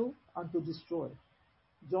steal and to destroy.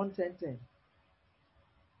 John 10:10.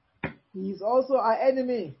 He is also our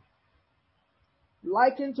enemy.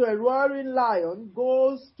 Likened to a roaring lion,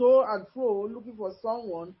 goes to and fro looking for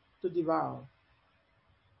someone to devour.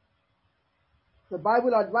 The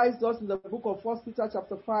Bible advised us in the book of 1 Peter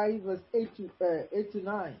chapter 5, verse 8 to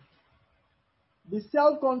 9. Be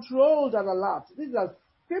self-controlled and alert. This is a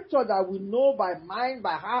scripture that we know by mind,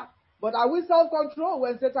 by heart, but are we self-controlled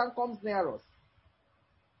when Satan comes near us?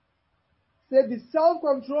 Say, be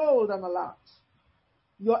self-controlled and alert.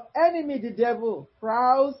 Your enemy, the devil,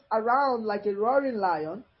 prowls around like a roaring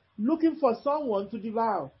lion, looking for someone to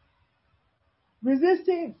devour. Resist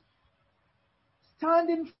him.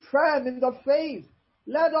 Standing firm in the faith.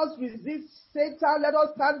 Let us resist Satan. Let us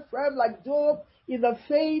stand firm like Job in the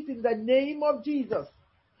faith in the name of Jesus.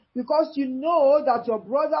 Because you know that your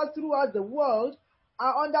brothers throughout the world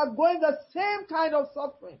are undergoing the same kind of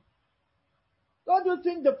suffering. Don't you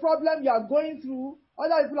think the problem you are going through,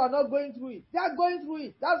 other people are not going through it? They are going through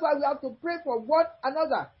it. That's why we have to pray for one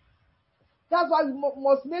another. That's why we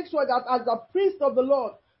must make sure that as the priest of the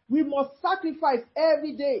Lord, we must sacrifice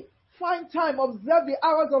every day. Find time, observe the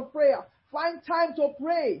hours of prayer. Find time to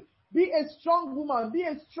pray. Be a strong woman. Be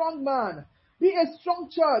a strong man. Be a strong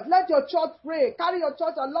church. Let your church pray. Carry your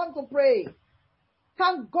church along to pray.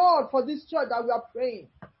 Thank God for this church that we are praying.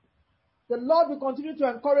 The Lord will continue to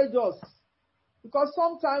encourage us. Because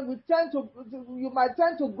sometimes you might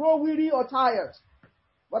tend to grow weary or tired.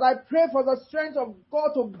 But I pray for the strength of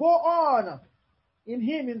God to go on in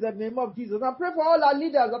Him in the name of Jesus. And pray for all our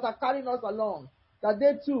leaders that are carrying us along, that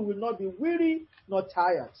they too will not be weary nor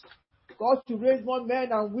tired. God to raise more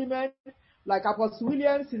men and women like Apostle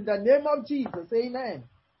Williams in the name of Jesus. Amen.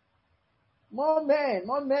 More men,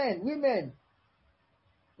 women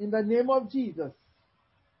in the name of Jesus.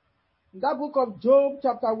 In that book of Job,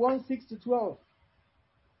 chapter 1, 6 to 12.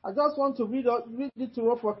 I just want to read it to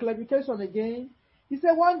us for clarification again. He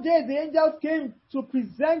said, one day the angels came to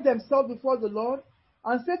present themselves before the Lord,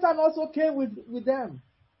 and Satan also came with them.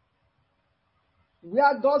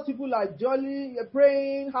 Where God's people are jolly,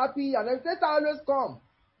 praying, happy, and Satan always come.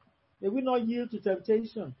 They will not yield to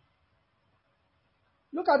temptation.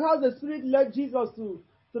 Look at how the Spirit led Jesus to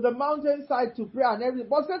the mountainside to pray and everything.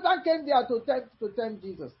 But Satan came there to tempt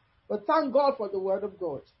Jesus. But thank God for the word of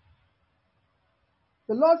God.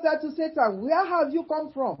 The Lord said to Satan, where have you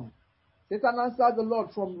come from? Satan answered the Lord,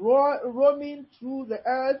 from roaming through the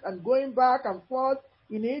earth and going back and forth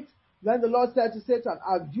in it. Then the Lord said to Satan,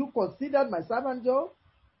 have you considered my servant Job?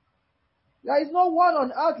 There is no one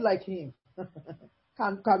on earth like him.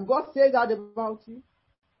 Can God say that about you?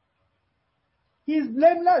 He is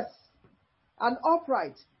blameless and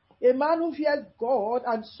upright, a man who fears God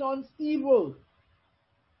and shuns evil.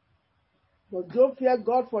 But Job feared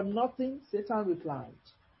God for nothing, Satan replied.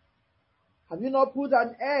 Have you not put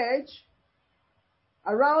an edge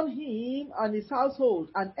around him and his household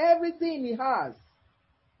and everything he has?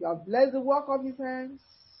 You have blessed the work of his hands,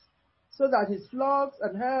 so that his flocks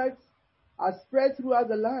and herds are spread throughout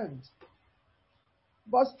the land.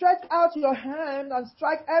 But stretch out your hand and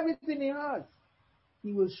strike everything he has.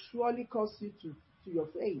 He will surely cause you to your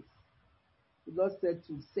face. The Lord said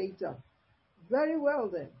to Satan, very well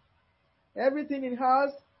then. Everything he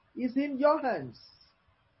has is in your hands.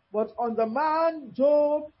 But on the man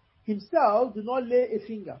Job himself do not lay a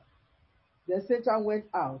finger. Then Satan went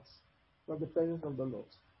out from the presence of the Lord.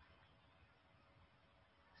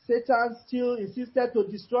 Satan still insisted to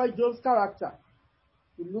destroy Job's character.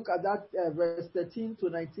 We look at that verse 13 to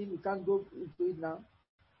 19. We can't go into it now.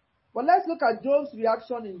 But let's look at Job's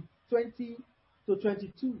reaction in 20 to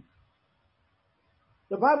 22.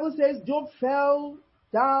 The Bible says Job fell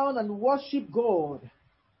down and worshiped God.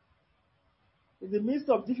 In the midst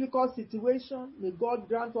of difficult situation, may God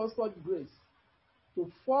grant us such grace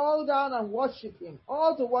to fall down and worship Him,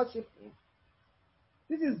 all to worship Him.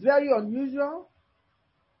 This is very unusual.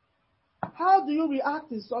 How do you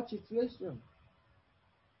react in such a situation?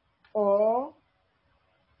 Or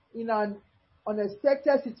in an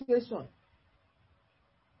unexpected situation?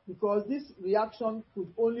 Because this reaction could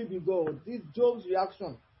only be God. This Job's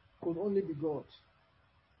reaction could only be God.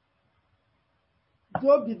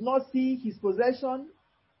 Job did not see his possession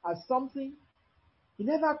as something. He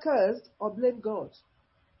never cursed or blamed God.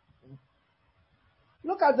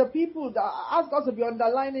 Look at the people that ask us to be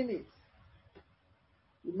underlining it.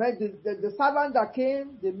 You met the servant that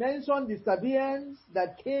came. They mentioned the Sabaeans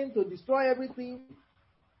that came to destroy everything.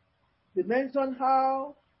 They mentioned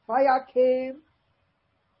how fire came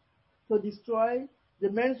to destroy. They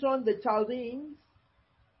mentioned the Chaldeans,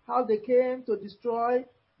 how they came to destroy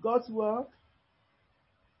God's work.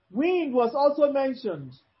 Wind was also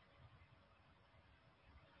mentioned.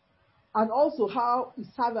 And also how his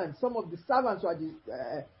servants, some of the servants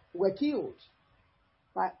were killed.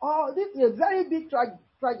 By all, this is a very big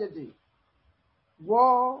tragedy.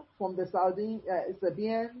 War from the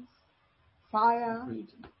Sabaeans, fire,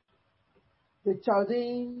 the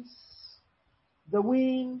Chaldeans, the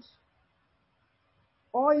wind,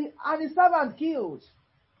 and his servant killed.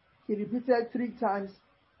 He repeated 3 times,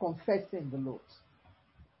 confessing the Lord.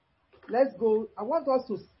 Let's go. I want us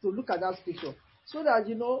to look at that scripture so that,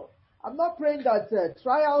 I'm not praying that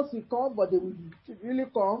trials will come, but they will really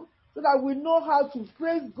come, so that we know how to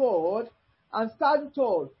praise God and stand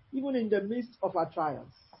tall, even in the midst of our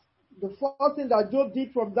trials. The first thing that Job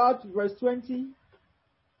did from that verse 20,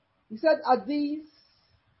 he said, at these,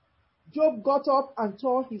 Job got up and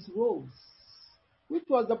tore his robes, which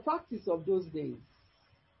was the practice of those days,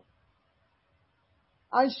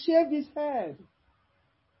 and shaved his head.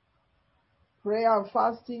 Prayer and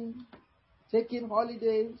fasting, taking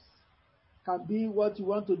holidays, can be what you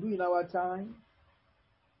want to do in our time.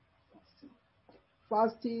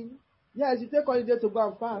 Fasting. Yes, you take holiday to go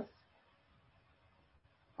and fast.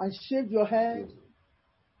 And shave your head.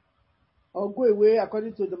 Or go away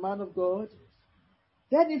according to the man of God.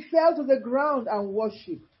 Then he fell to the ground and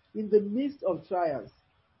worshipped in the midst of trials.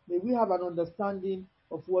 May we have an understanding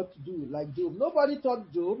of what to do, like Job. Nobody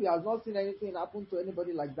taught Job. He has not seen anything happen to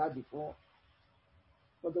anybody like that before.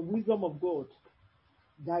 But the wisdom of God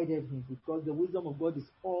guided him, because the wisdom of God is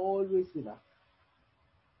always with us.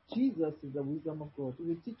 Jesus is the wisdom of God. He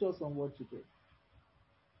will teach us on what to do.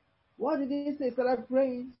 What did he say? He started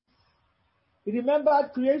praying. He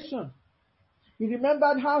remembered creation. He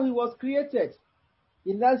remembered how he was created.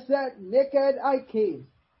 He now said, naked I came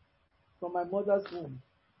from my mother's womb.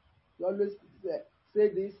 We always say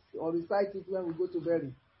this or recite it when we go to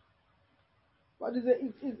bury. But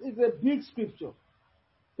it's a big scripture.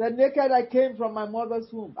 Said, naked I came from my mother's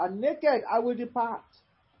womb, and naked I will depart.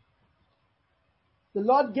 The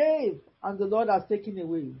Lord gave, and the Lord has taken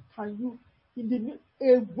away. Can you,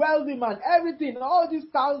 a wealthy man, everything, all these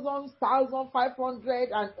thousands, 1,500,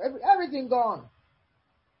 and everything gone.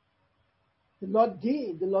 The Lord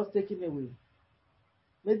gave, the Lord taken away.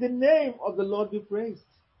 May the name of the Lord be praised.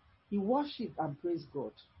 He worshiped and praised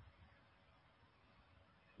God.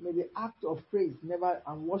 May the act of praise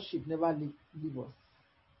and worship never leave us.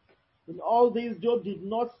 In all this, Job did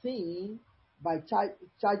not sin by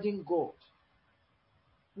charging God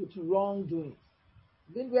with wrongdoing.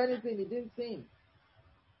 He didn't do anything, he didn't sin.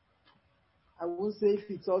 I won't say if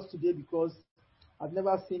it's us today because I've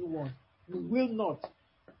never seen one. We will not.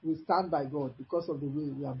 We stand by God because of the way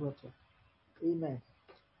we are brought up. Amen.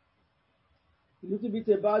 A little bit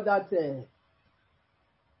about that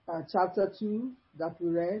chapter 2 that we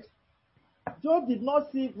read. Job did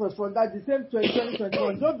not see, from that, the same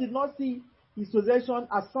 2021, Job did not see his possession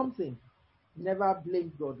as something. He never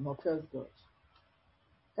blamed God nor cursed God.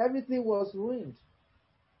 Everything was ruined.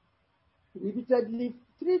 He repeatedly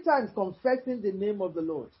 3 times confessing the name of the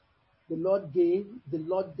Lord. The Lord gave, the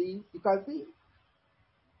Lord did. You can see.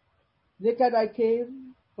 Naked I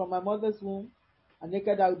came from my mother's womb, and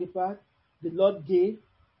naked I will depart. The Lord gave,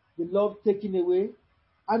 the Lord taken away,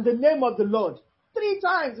 and the name of the Lord. 3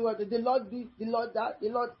 times the Lord did, the Lord that, the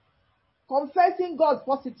Lord confessing God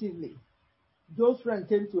positively. Those friends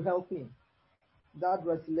came to help him. That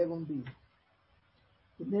verse 11b.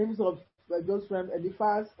 The names of those friends: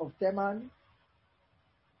 Eliphaz of Teman,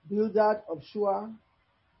 Bildad of Shua,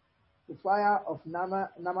 the fire of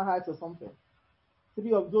Namahite or something.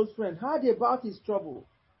 3 of those friends heard about his trouble,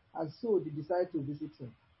 and so they decided to visit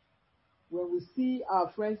him. When we see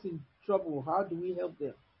our friends in trouble, how do we help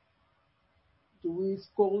them? Do we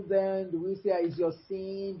scold them? Do we say, it's your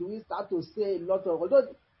sin? Do we start to say a lot of... Although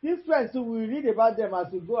these friends, too, we read about them as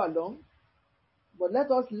we go along. But let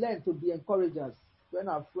us learn to be encouragers when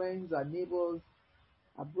our friends, our neighbors,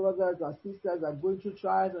 our brothers, our sisters are going through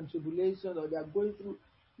trials and tribulations, or they are going through...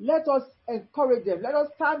 Let us encourage them. Let us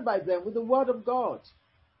stand by them with the word of God.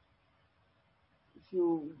 If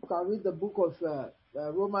you can read the book of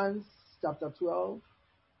Romans chapter 12,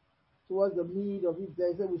 towards the mid of it,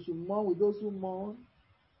 they say we should mourn with those who mourn,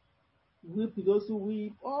 weep with those who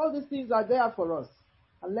weep. All these things are there for us,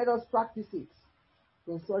 and let us practice it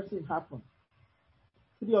when such things happen.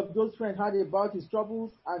 Three of those friends heard about his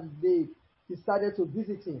troubles and they decided to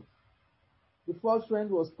visit him. The first friend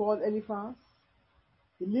was called Eliphaz.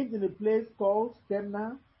 He lived in a place called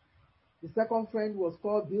Temnah. The second friend was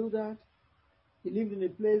called Bildad. He lived in a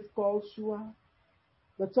place called Shua.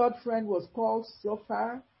 The third friend was called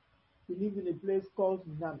Zophar. He lived in a place called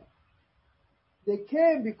Nama. They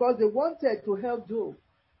came because they wanted to help Job.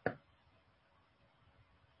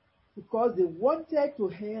 Because they wanted to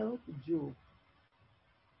help Job.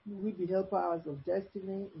 We will be helpers of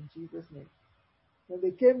destiny in Jesus' name. When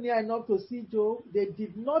they came near enough to see Job, they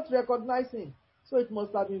did not recognize him. So it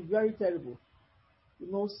must have been very terrible.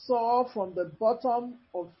 Saw from the bottom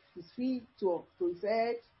of his feet to his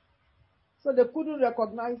head. So they couldn't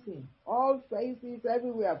recognize him. All faces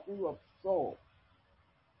everywhere full of sore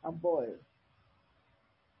and boil.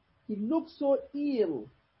 He looked so ill.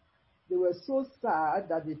 They were so sad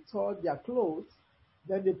that they tore their clothes.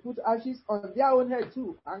 Then they put ashes on their own head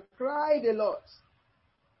too and cried a lot.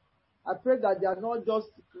 I pray that they are not just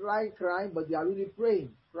crying, but they are really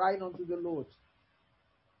crying unto the Lord.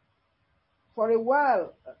 For a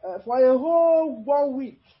while, for a whole 1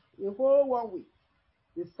 week,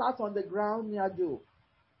 they sat on the ground near Job,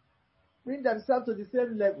 bring themselves to the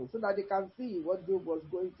same level so that they can see what Job was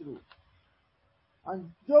going through.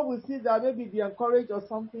 And Job will see that maybe be encouraged or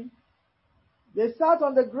something. They sat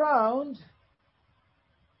on the ground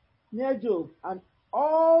near Job, and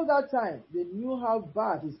all that time they knew how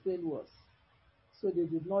bad his pain was. So they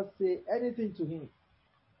did not say anything to him.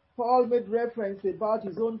 Paul made reference about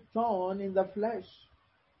his own thorn in the flesh.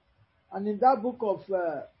 And in that book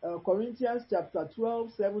of Corinthians chapter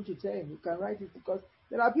 12, 7 to 10, you can write it, because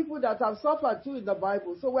there are people that have suffered too in the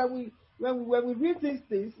Bible. So when we read these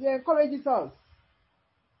things, it encourages us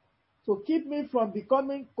to keep me from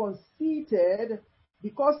becoming conceited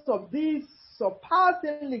because of these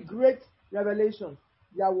surpassingly great revelations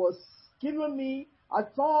that was given me a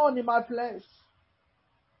thorn in my flesh,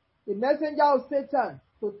 a messenger of Satan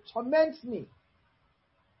to torment me.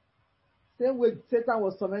 Same way Satan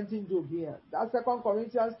was tormenting Job here. That's 2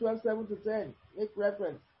 Corinthians 12, 7 to 10. Make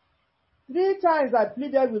reference. 3 times I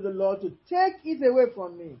pleaded with the Lord to take it away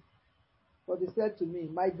from me. But he said to me,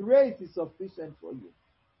 my grace is sufficient for you.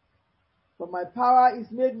 For my power is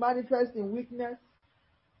made manifest in weakness.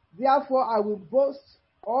 Therefore I will boast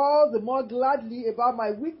all the more gladly about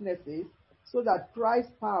my weaknesses, so that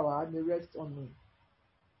Christ's power may rest on me.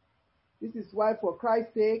 This is why, for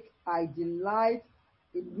Christ's sake, I delight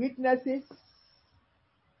in weaknesses.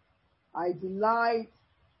 I delight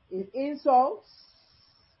in insults.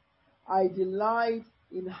 I delight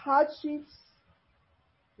in hardships,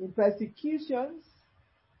 in persecutions,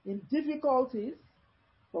 in difficulties.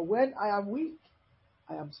 For when I am weak,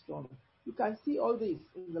 I am strong. You can see all this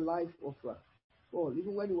in the life of Paul,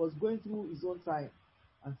 even when he was going through his own time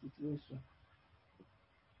and situation.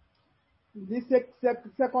 In this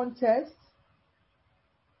second test,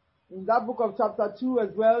 in that book of chapter 2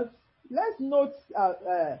 as well, let's note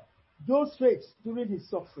Job's faith during his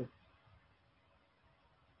suffering.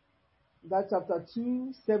 That chapter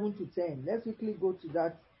 2, 7 to 10. Let's quickly go to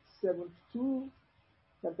that chapter 2,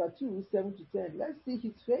 7 to 10. Let's see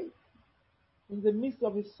his faith in the midst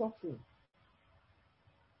of his suffering.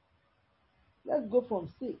 Let's go from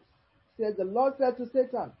 6. It says, the Lord said to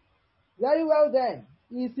Satan, very well then,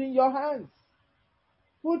 he is in your hands.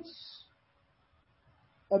 But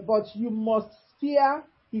you must fear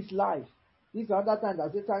his life. This is another time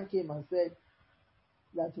that Satan came and said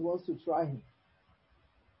that he wants to try him.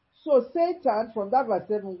 So Satan, from that verse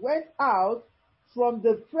 7, went out from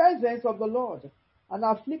the presence of the Lord and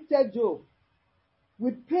afflicted Job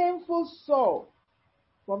with painful sore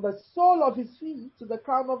from the sole of his feet to the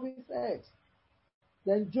crown of his head.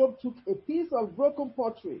 Then Job took a piece of broken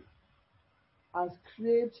pottery and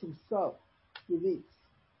scraped himself with it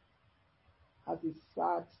as he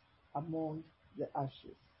sat among the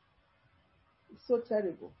ashes. It's so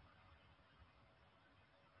terrible.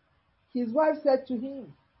 His wife said to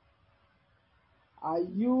him, are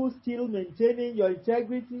you still maintaining your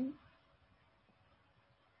integrity?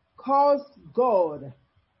 Curse God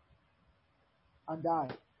and die.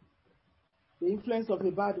 The influence of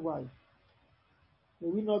a bad wife. May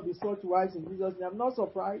we not be such wives in Jesus' name. I'm not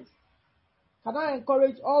surprised. Can I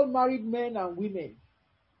encourage all married men and women?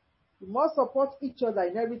 You must support each other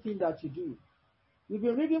in everything that you do. We've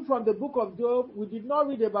been reading from the book of Job. We did not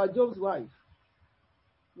read about Job's wife.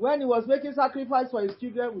 When he was making sacrifice for his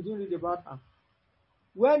children, we didn't read about her.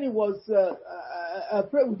 When he was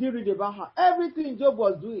we didn't read about her. Everything Job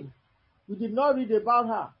was doing, we did not read about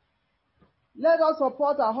her. Let us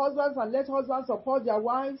support our husbands and let husbands support their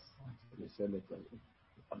wives.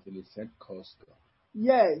 Until he said curse God.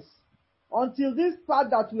 Yes. Until this part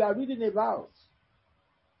that we are reading about,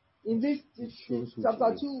 in this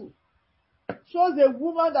chapter 2, shows a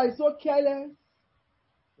woman that is so careless.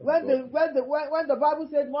 When the Bible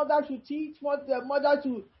said mother should teach, mother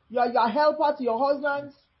to you are helper to your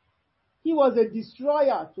husband, he was a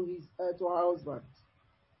destroyer to her husband.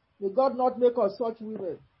 May God not make us such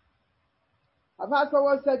women. I've had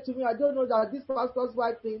someone said to me, I don't know that this pastor's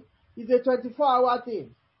wife thing is a 24-hour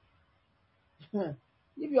thing.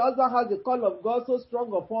 If your husband has the call of God so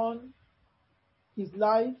strong upon his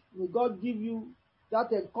life, may God give you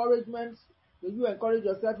that encouragement. May you encourage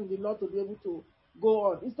yourself in the Lord to be able to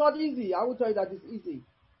go on. It's not easy. I will tell you that it's easy.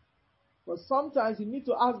 But sometimes you need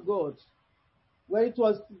to ask God. When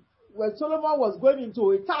Solomon was going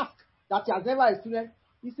into a task that he has never experienced,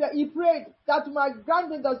 he prayed that you might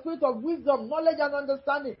grant me the spirit of wisdom, knowledge, and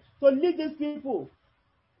understanding to lead these people.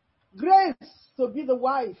 Grace to be the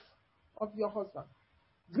wife of your husband.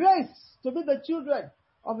 Grace to be the children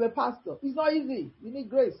of a pastor. It's not easy. You need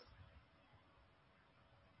grace.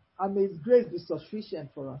 And may his grace be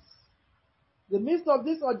sufficient for us. In the midst of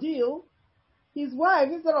this ordeal, his wife,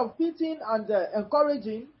 instead of pitying and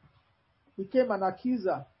encouraging, became an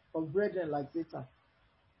accuser of brethren like Satan.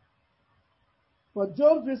 But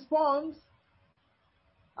Job's response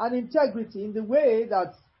and integrity in the way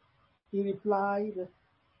that he replied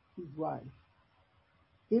his wife.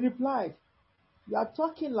 He replied, you are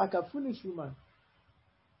talking like a foolish woman.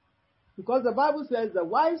 Because the Bible says the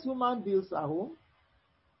wise woman builds her home,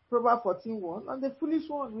 Proverbs 14:1, and the foolish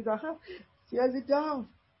one with her hand tears it down.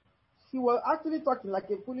 She was actually talking like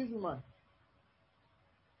a foolish woman.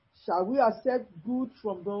 Shall we accept good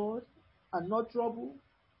from God and not trouble?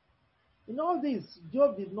 In all this,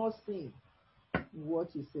 Job did not sin in what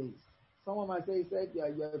he says. Someone might say, he said, you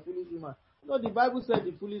are a foolish woman. No, the Bible said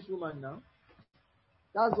the foolish woman now.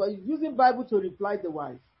 That's why he's using Bible to reply the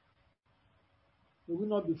wife. May we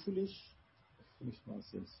not be foolish. Foolish man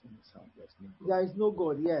says in his heart, there is no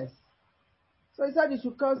God, yes. So he said he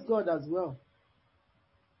should curse God as well.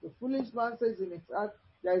 The foolish man says in his heart,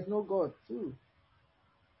 there is no God too.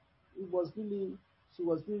 She was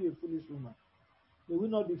really a foolish woman. May we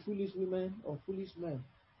not be foolish women or foolish men.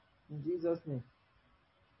 In Jesus' name.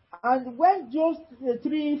 And when Job's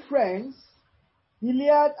three friends,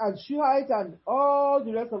 Gilead and Shuhite and all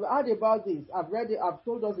the rest of it, heard about this. I've read it, I've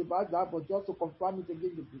told us about that, but just to confirm it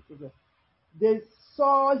again, they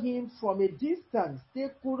saw him from a distance. They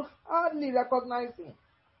could hardly recognize him.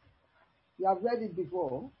 You have read it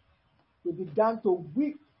before. They began to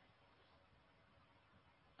weep.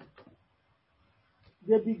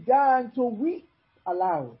 They began to weep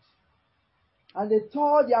aloud. And they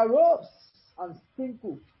tore their robes and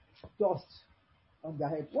sprinkled dust on their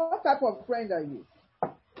head. What type of friend are you?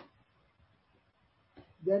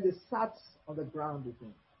 Then they sat on the ground with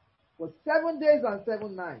him. For 7 days and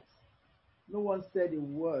 7 nights, no one said a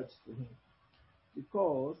word to him,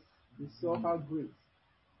 because they saw how great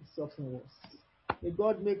his suffering was. May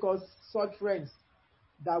God make us such friends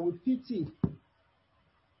that will pity,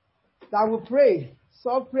 that will pray,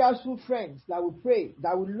 such prayerful friends that will pray,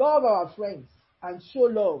 that will love our friends and show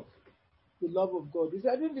love, the love of God. He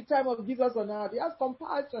said during the time of Jesus on earth, he has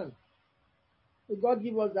compassion. May God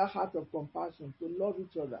give us that heart of compassion to love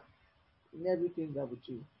each other in everything that we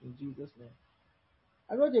do. In Jesus' name.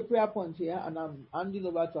 I wrote a prayer point here, and I'm handing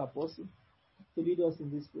over to Apostle to lead us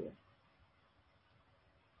in this prayer.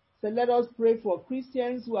 So let us pray for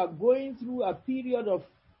Christians who are going through a period of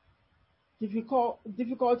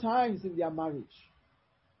difficult times in their marriage.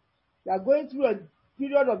 They are going through a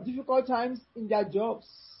period of difficult times in their jobs.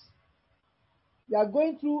 They are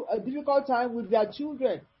going through a difficult time with their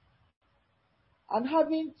children and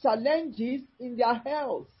having challenges in their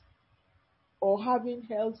health or having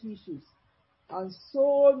health issues and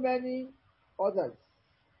so many others.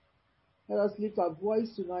 Let us lift our voice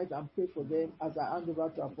tonight and pray for them as I hand over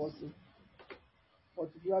to Apostle. Or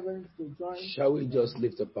do you have anything to join? Shall we just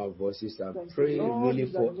lift up our voices and pray really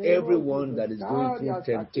for everyone that is going through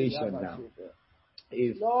temptation now?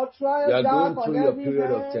 If Lord, you are going through your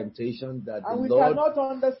period of temptation, that the Lord cannot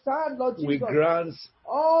understand, Lord Jesus, will grant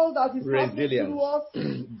all that is resilience. Us,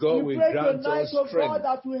 God will grant tonight, us strength. God,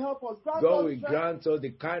 that will help us. God will grant us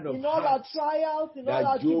the kind of in all our heart trials, in that all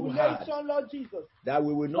our Job had, Lord Jesus. that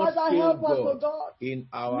we will not Father, fail help us, God, God in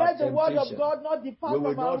our Let the temptation. word of God not depart We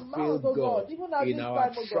will from our not fail mouth, God, God even at in this our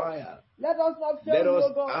time, trial. Let us not fail Let you, us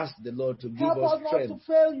O God. ask the Lord to give Help us us not strength, to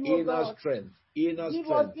fail you, O inner God. strength, inner Give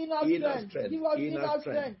us strength, inner inner strength. strength, Give us inner inner strength.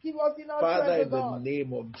 strength. Give us inner Father, strength, O in the God.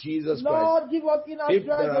 name of Jesus Christ, Lord, give us inner if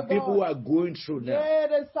strength, there O are people who God. are going through now,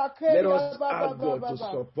 let us ask God to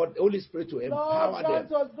support, Holy Spirit to Lord, empower them.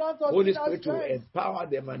 grant us Holy inner Spirit to strength. empower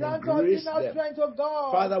them and Grant us grace inner them. strength, O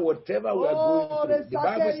God. Father, whatever we are going Oh, through, the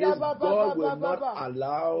Bible says God will not the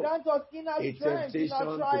allow grant us inner a strength in our temptation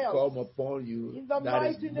to trials. come upon you In the that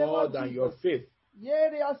is mighty name more of than Jesus. your faith.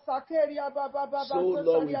 So,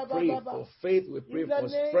 Lord, we pray for faith, we pray In the for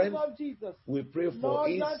name strength, of Jesus. we pray for Lord,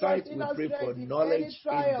 grant us insight, we inner pray for strength in any knowledge in the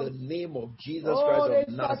trials. name of Jesus Oh, Christ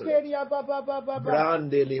of Nazareth.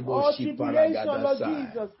 Oh, tribulation, Lord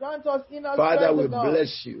Jesus. Grant us inner Father, strength, we O God.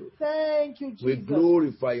 bless you. Thank you, Jesus. We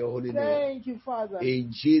glorify your holy name. Thank you, Father.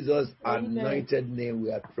 In Jesus' Amen. anointed name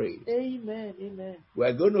we are prayed. Amen. Amen. We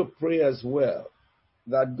are going to pray as well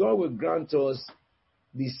that God will grant us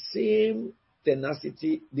the same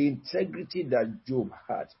tenacity, the integrity that Job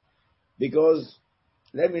had. Because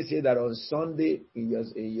let me say that on Sunday in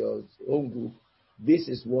your own group, this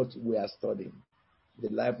is what we are studying. The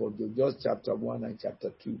life of Job, just chapter 1 and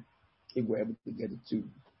chapter 2, if we're able to get it too.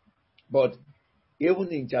 But even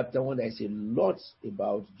in chapter 1, there's a lot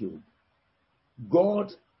about Job.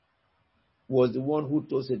 God was the one who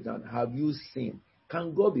told Satan, have you sinned?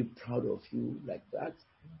 Can God be proud of you like that?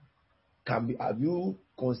 Have you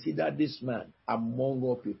considered this man among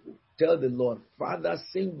all people? Tell the Lord, Father,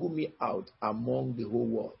 single me out among the whole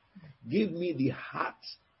world. Give me the heart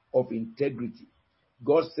of integrity.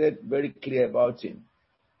 God said very clear about him.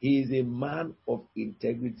 He is a man of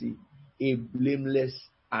integrity, a blameless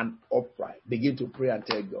and upright. Begin to pray and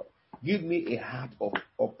tell God, give me a heart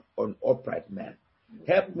of an upright man.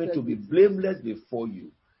 Help me to be blameless before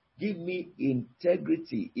you. Give me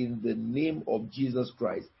integrity in the name of Jesus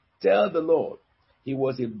Christ. Tell the Lord, he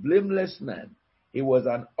was a blameless man. He was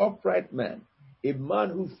an upright man, a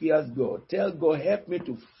man who fears God. Tell God, help me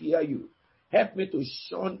to fear you. Help me to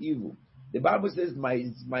shun evil. The Bible says,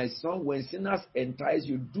 my son, when sinners entice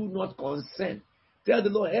you, do not consent. Tell the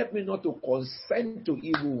Lord, help me not to consent to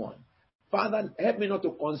evil one. Father, help me not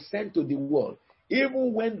to consent to the world.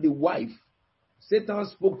 Even when the wife, Satan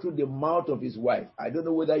spoke through the mouth of his wife. I don't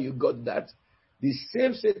know whether you got that. The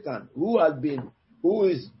same Satan who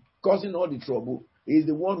is causing all the trouble is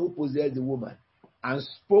the one who possessed the woman and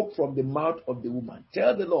spoke from the mouth of the woman.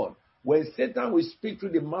 Tell the Lord, when Satan will speak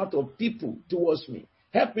through the mouth of people towards me,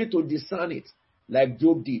 help me to discern it like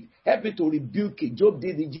Job did. Help me to rebuke it. Job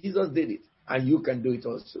did it. Jesus did it. And you can do it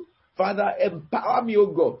also. Father, empower me, O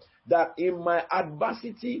God, that in my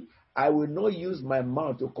adversity, I will not use my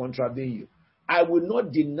mouth to contravene you. I will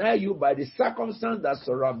not deny you by the circumstance that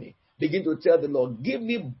surround me. Begin to tell the Lord, give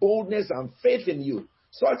me boldness and faith in you.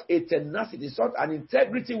 Such a tenacity, such an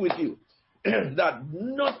integrity with you, that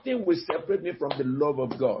nothing will separate me from the love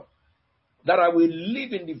of God. That I will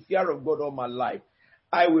live in the fear of God all my life.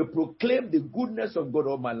 I will proclaim the goodness of God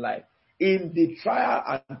all my life. In the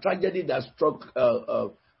trial and tragedy that struck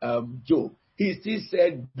Job, he still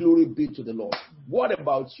said, glory be to the Lord. What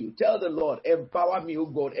about you? Tell the Lord, empower me, O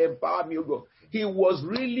God, empower me, O God. He was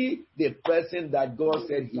really the person that God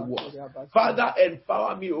said he was. Father,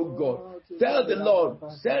 empower me, O God. Tell the Lord,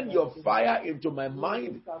 send your fire into my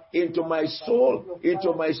mind, into my soul,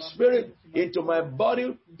 into my spirit, into my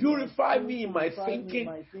body. Purify me in my thinking.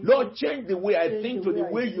 Lord, change the way I think to the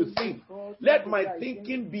way you think. Let my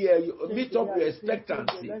thinking be meet up your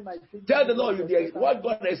expectancy. Tell the Lord what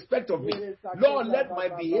God expects of me. Lord, let my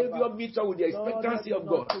behavior meet up with the expectancy of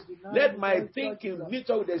God. Let my thinking meet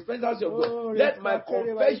up with the expectancy of God. Let my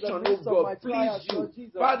confession, oh God, please you.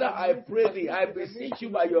 Father, I pray thee, I beseech you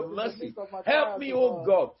by your mercy. Help me, oh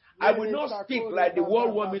God. I will not speak like the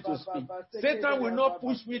world wants me to speak. Satan will not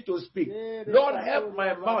push me to speak. Lord, help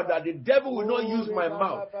my mouth that the devil will not use my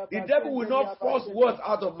mouth. The devil will not force words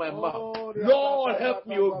out of my mouth. Lord, help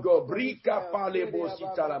me, oh God.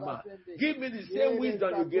 Give me the same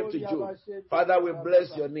wisdom you gave to Job. Father, we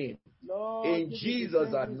bless your name. In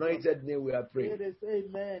Jesus' anointed name we are praying.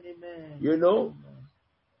 Amen. Amen. You know,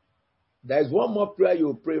 there's one more prayer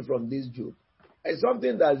you pray from this Job. It's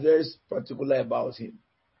something that's very particular about him.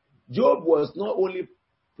 Job was not only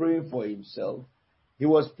praying for himself, he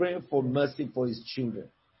was praying for mercy for his children.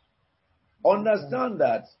 Understand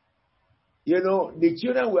that, you know, the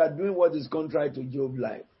children were doing what is contrary to Job's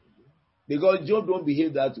life. Because Job don't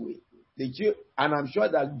behave that way. And I'm sure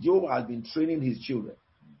that Job has been training his children.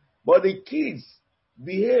 But the kids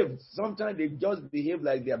behave, sometimes they just behave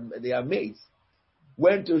like their mates.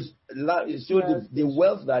 Went to show the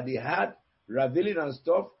wealth that they had, revealing and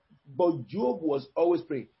stuff. But Job was always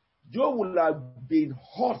praying. Job would have been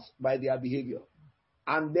hurt by their behavior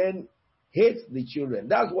and then hate the children.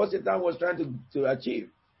 That's what Satan was trying to achieve,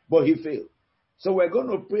 but he failed. So we're going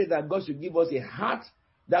to pray that God should give us a heart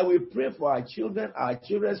that we pray for our children, our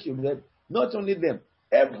children's children, not only them,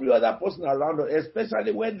 every other person around us,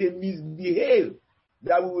 especially when they misbehave,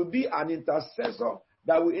 that we will be an intercessor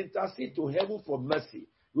that will intercede to heaven for mercy.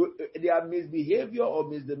 Their misbehavior or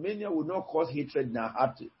misdemeanor will not cause hatred in our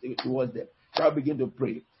heart towards them. Shall begin to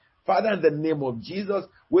pray. Father, in the name of Jesus,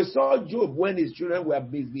 we saw Job when his children were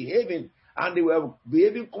misbehaving and they were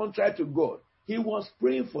behaving contrary to God. He was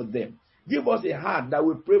praying for them. Give us a heart that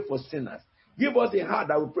will pray for sinners. Give us a heart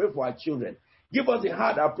that will pray for our children. Give us a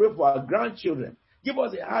heart that will pray for our grandchildren. Give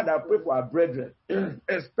us a heart that will pray for our brethren,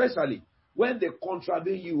 especially when they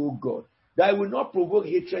contravene you, O God, that will not provoke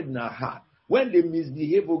hatred in our heart. When they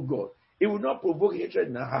misbehave, O God, it will not provoke hatred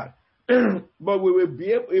in our heart, but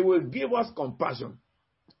it will give us compassion.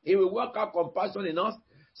 It will work out compassion in us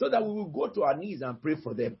so that we will go to our knees and pray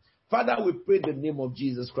for them. Father, we pray in the name of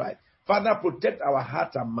Jesus Christ. Father, protect our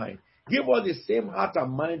heart and mind. Give us the same heart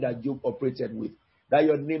and mind that Job operated with, that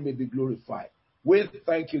your name may be glorified. We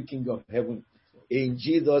thank you, King of Heaven. In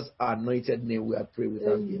Jesus' anointed name, we are praying with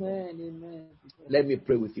Amen. Let me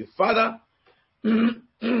pray with you. Father,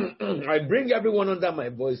 I bring everyone under my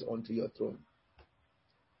voice onto your throne.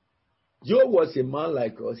 Job was a man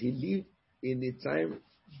like us. He lived in a time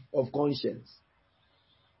of conscience.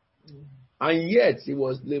 And yet, he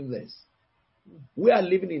was blameless. We are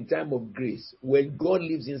living in time of grace when God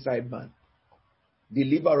lives inside man.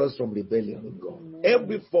 Deliver us from rebellion, O God. Amen.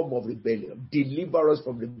 Every form of rebellion, deliver us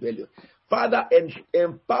from rebellion. Father,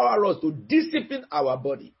 empower us to discipline our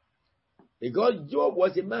body. Because Job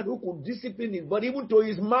was a man who could discipline his body even to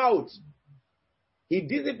his mouth. He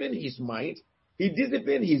disciplined his mind, he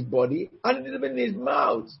disciplined his body, and he disciplined his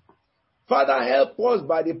mouth. Father, help us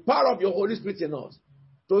by the power of your Holy Spirit in us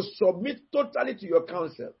to submit totally to your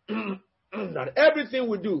counsel. That everything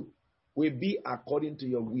we do will be according to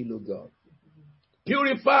your will, O God.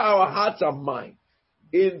 Purify our hearts and mind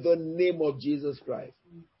in the name of Jesus Christ.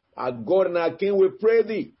 Our God and our King, we pray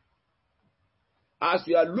thee, as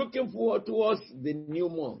we are looking forward towards the new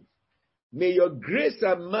month, may your grace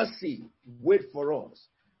and mercy wait for us.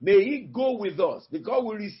 May it go with us, because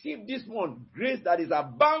we receive this month grace that is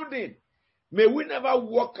abounding. May we never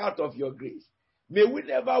walk out of your grace. May we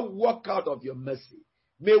never walk out of your mercy.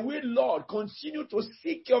 May we, Lord, continue to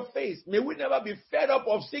seek your face. May we never be fed up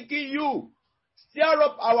of seeking you. Stir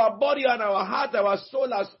up our body and our heart, our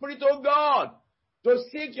soul, our spirit, O God, to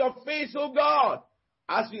seek your face, O God,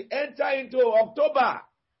 as we enter into October.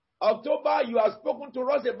 October, you have spoken to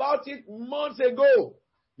us about it months ago.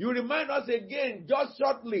 You remind us again, just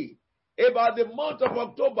shortly, about the month of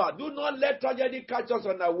October. Do not let tragedy catch us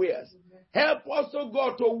unawares. Help us, O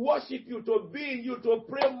God, to worship you, to be in you, to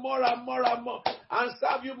pray more and more and more, and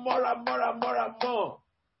serve you more and more and more and more.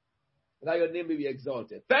 That your name may be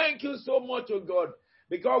exalted. Thank you so much, O God,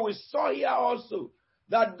 because we saw here also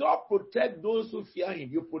that God protect those who fear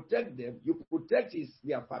him. You protect them, you protect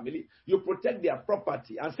their family, you protect their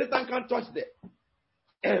property, and Satan can't touch them.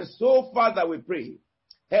 And so, Father, we pray,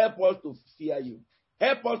 help us to fear you.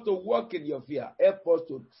 Help us to walk in your fear. Help us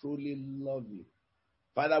to truly love you.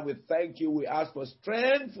 Father, we thank you. We ask for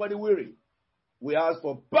strength for the weary. We ask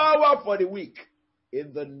for power for the weak.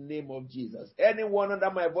 In the name of Jesus. Anyone under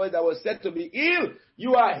my voice that was said to be ill,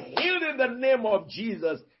 you are healed in the name of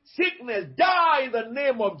Jesus. Sickness, die in the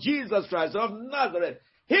name of Jesus Christ of Nazareth.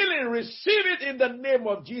 Healing, receive it in the name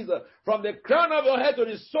of Jesus. From the crown of your head to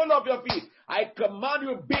the sole of your feet, I command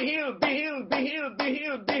you, be healed, be healed, be healed, be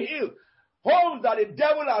healed, be healed. Homes that the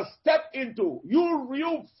devil has stepped into,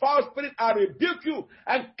 you foul spirit, I rebuke you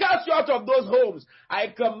and cast you out of those homes. I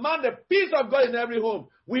command the peace of God in every home.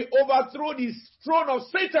 We overthrow the throne of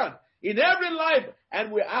Satan in every life,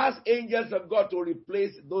 and we ask angels of God to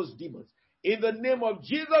replace those demons. In the name of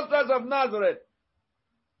Jesus Christ of Nazareth,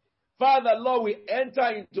 Father, Lord, we enter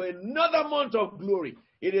into another month of glory.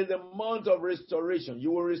 It is a month of restoration.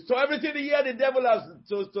 You will restore everything the year the devil has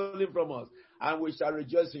stolen from us, and we shall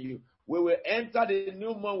rejoice in you. We will enter the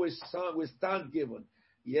new month with thanksgiving.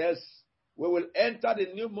 Yes, we will enter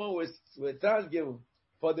the new month with thanksgiving.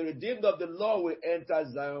 For the redeemed of the Lord will enter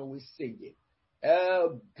Zion with singing.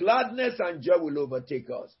 Gladness and joy will overtake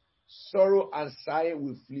us. Sorrow and sighing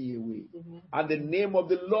will flee away. Mm-hmm. And the name of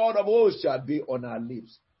the Lord of hosts shall be on our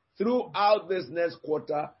lips throughout this next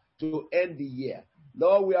quarter to end the year.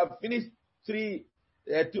 Lord, we have finished three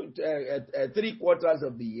quarters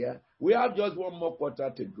of the year. We have just one more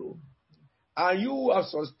quarter to go. And you have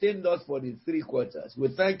sustained us for the 3 quarters. We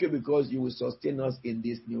thank you because you will sustain us in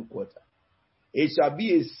this new quarter. It shall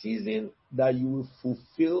be a season that you will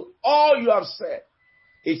fulfill all you have said.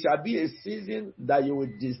 It shall be a season that you will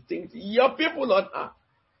distinct your people on earth.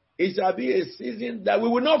 It shall be a season that we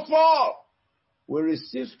will not fall. We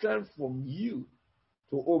receive strength from you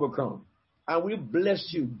to overcome. And we bless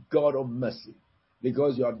you, God of mercy,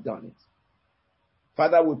 because you have done it.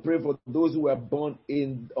 Father, we pray for those who were born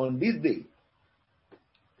on this day,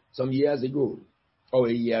 some years ago, or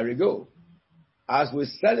a year ago, as we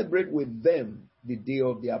celebrate with them the day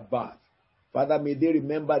of their birth. Father, may they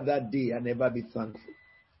remember that day and never be thankful.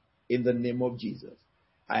 In the name of Jesus.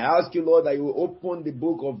 I ask you, Lord, that you will open the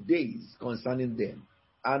book of days concerning them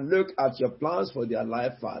and look at your plans for their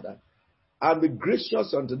life, Father, and be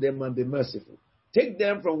gracious unto them and be merciful. Take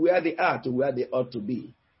them from where they are to where they ought to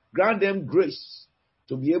be. Grant them grace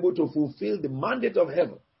to be able to fulfill the mandate of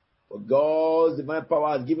heaven. For God's divine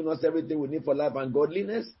power has given us everything we need for life and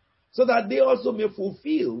godliness, so that they also may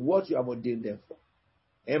fulfill what you have ordained them for.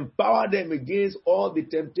 Empower them against all the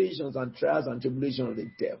temptations and trials and tribulations of the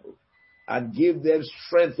devil, and give them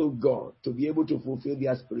strength, O God, to be able to fulfill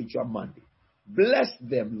their spiritual mandate. Bless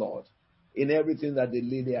them, Lord, in everything that they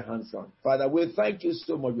lay their hands on. Father, we thank you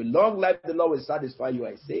so much. With long life, the Lord will satisfy you,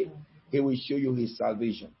 I say. He will show you his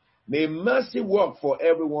salvation. May mercy work for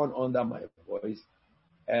everyone under my voice.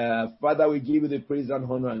 Father, we give you the praise and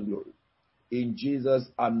honor and glory. In Jesus'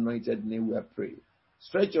 anointed name we are praying.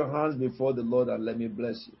 Stretch your hands before the Lord and let me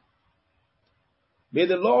bless you. May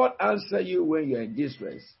the Lord answer you when you are in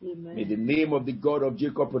distress. Amen. May the name of the God of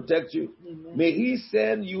Jacob protect you. Amen. May he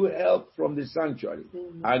send you help from the sanctuary.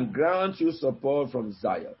 Amen. And grant you support from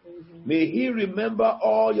Zion. Amen. May he remember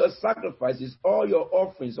all your sacrifices, all your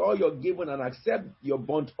offerings, all your giving, and accept your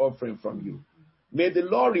burnt offering from you. May the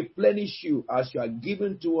Lord replenish you as you are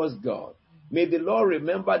given towards God. May the Lord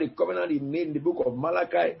remember the covenant he made in the book of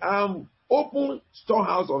Malachi and open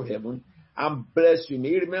storehouse of heaven and bless you. May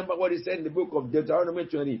you remember what he said in the book of Deuteronomy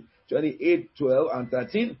 28, 12 and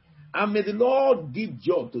 13. And may the Lord give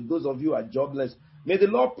job to those of you who are jobless. May the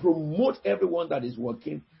Lord promote everyone that is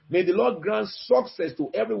working. May the Lord grant success to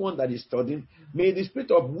everyone that is studying. May the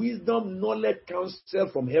spirit of wisdom, knowledge, counsel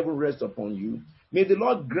from heaven rest upon you. May the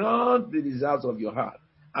Lord grant the desires of your heart.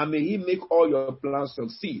 And may he make all your plans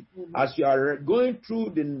succeed. As you are going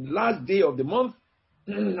through the last day of the month,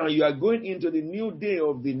 and you are going into the new day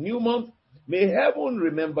of the new month, may heaven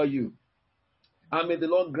remember you. And may the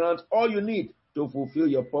Lord grant all you need to fulfill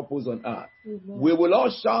your purpose on earth. Amen. We will all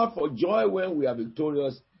shout for joy when we are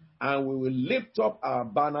victorious, and we will lift up our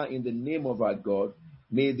banner in the name of our God.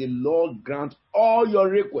 May the Lord grant all your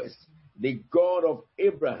requests. The God of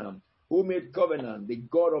Abraham, who made covenant, the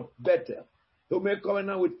God of Bethel, who made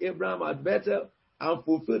covenant with Abraham at Bethel and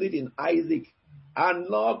fulfilled it in Isaac, and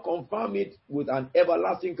Lord confirm it with an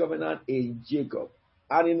everlasting covenant in Jacob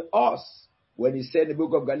and in us. When he said in the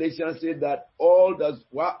book of Galatians, said that all those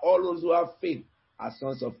who have faith are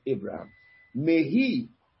sons of Abraham. May he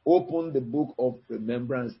open the book of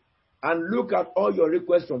remembrance and look at all your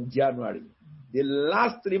requests from January. The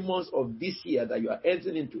last 3 months of this year that you are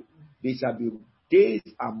entering into, they shall be days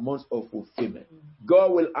and months of fulfillment.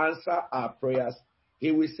 God will answer our prayers.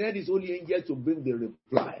 He will send his holy angel to bring the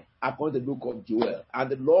reply upon the book of Joel. And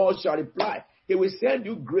the Lord shall reply. He will send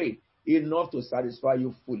you grace enough to satisfy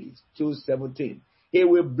you fully. 2:17. He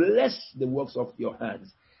will bless the works of your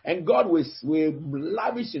hands. And God will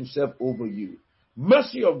lavish himself over you.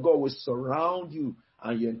 Mercy of God will surround you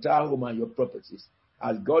and your entire home and your properties.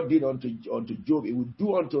 As God did unto Job, he will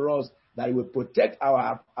do unto us, that he will protect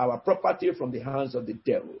our property from the hands of the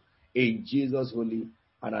devil. In Jesus' holy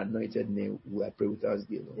and anointed name, we pray with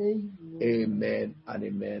thanksgiving. Amen. Amen and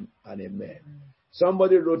amen and amen.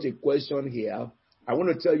 Somebody wrote a question here. I want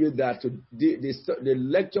to tell you that the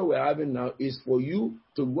lecture we're having now is for you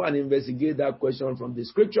to go and investigate that question from the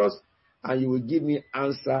scriptures, and you will give me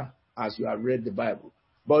answer as you have read the Bible.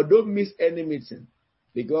 But don't miss any meeting,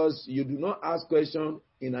 because you do not ask questions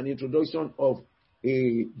in an introduction of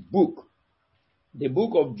a book. The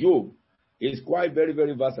book of Job is quite very,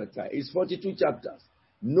 very versatile. It's 42 chapters.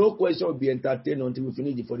 No question will be entertained until we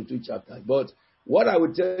finish the 42 chapters. But what I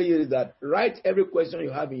will tell you is that write every question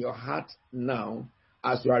you have in your heart now.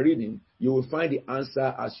 As you are reading, you will find the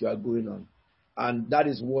answer as you are going on. And that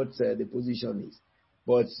is what the position is.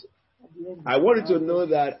 But I want you to know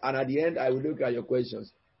that, and at the end, I will look at your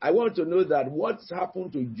questions. I want to know that what's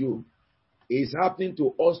happened to Job is happening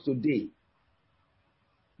to us today.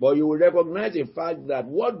 But you will recognize the fact that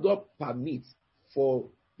what God permits for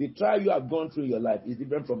the trial you have gone through in your life is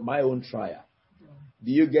different from my own trial.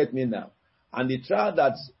 Do you get me now? And the trial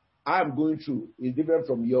that I'm going through is different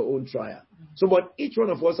from your own trial. So, but each one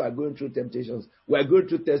of us are going through temptations. We are going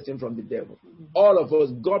through testing from the devil. All of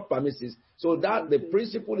us, God permits it. So that the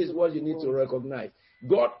principle is what you need to recognize.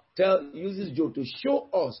 God uses Job to show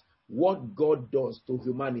us what God does to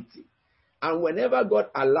humanity. And whenever God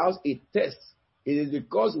allows a test, it is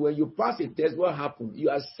because when you pass a test, what happens? You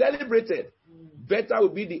are celebrated. Better will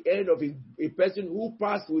be the end of a person who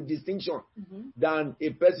passed with distinction than a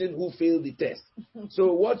person who failed the test.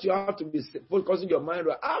 So what you have to be focusing your mind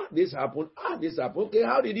on, this happened, this happened. Okay,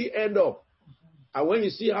 how did he end up? And when you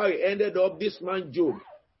see how he ended up, this man Job,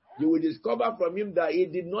 you will discover from him that he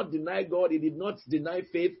did not deny God, he did not deny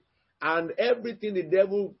faith, and everything the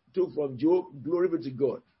devil took from Job, glory be to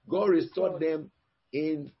God. God restored them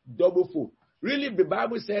in double fold. Really, the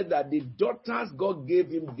Bible said that the daughters God gave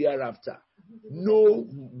him thereafter, no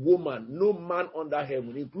woman, no man under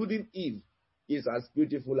heaven, including Eve, is as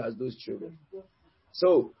beautiful as those children.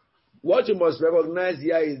 So, what you must recognize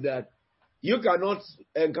here is that you cannot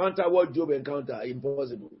encounter what Job encountered.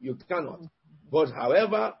 Impossible. You cannot. But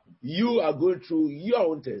however, you are going through your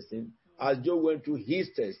own testing as Job went through his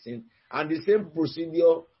testing, and the same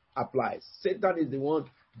procedure applies. Satan is the one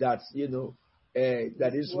that,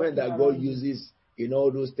 that is when that God uses in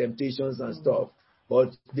all those temptations and stuff.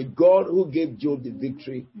 But the God who gave Job the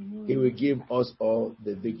victory, he will give us all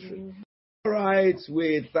the victory. All right,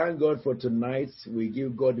 we thank God for tonight. We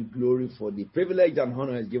give God the glory for the privilege and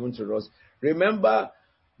honor He's given to us. Remember,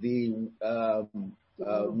 the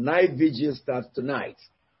night vigil starts tonight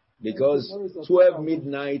because 12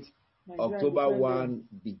 midnight, October 1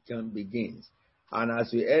 begins. And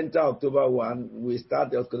as we enter October 1, we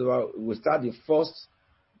start the first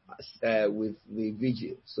with the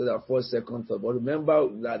vigil. So that first, second, third. But remember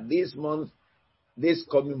that this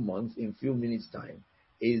coming month, in a few minutes' time,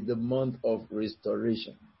 is the month of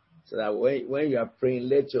restoration. So that when you are praying,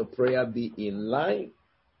 let your prayer be in line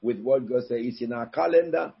with what God says. It's in our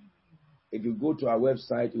calendar. If you go to our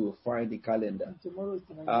website, you will find the calendar.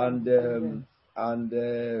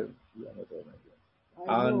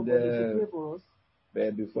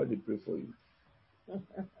 Before they pray for you.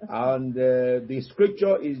 And the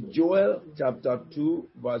scripture is Joel chapter 2,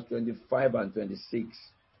 verse 25 and 26.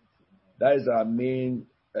 That is our main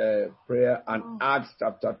prayer. And Acts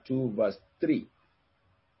chapter 2, verse 3.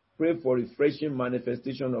 Pray for refreshing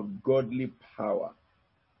manifestation of godly power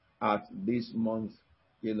at this month.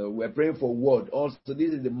 We're praying for word. Also,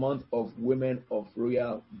 this is the month of Women of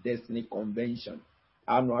Royal Destiny Convention,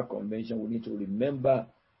 annual convention. We need to remember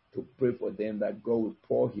to pray for them that God will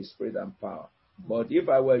pour His Spirit and power. But if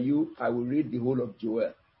I were you, I would read the whole of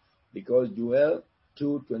Joel, because Joel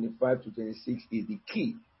 2:25 to 26 is the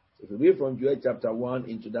key. So if you read from Joel chapter 1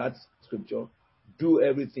 into that scripture, do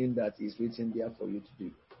everything that is written there for you to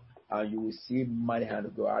do, and you will see mighty hand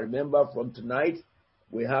of God. I remember from tonight,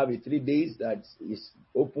 we have a 3 days that is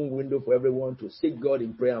open window for everyone to seek God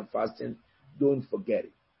in prayer and fasting. Don't forget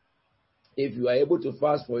it. If you are able to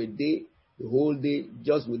fast for a day, the whole day,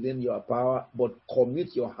 just within your power, but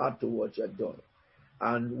commit your heart to what you are doing.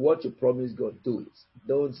 And what you promise God, do it.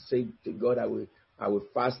 Don't say to God, I will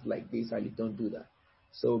fast like this, and you don't do that.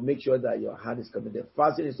 So make sure that your heart is committed.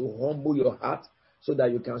 Fasting is to humble your heart so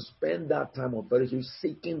that you can spend that time of fellowship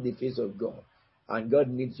seeking the face of God. And God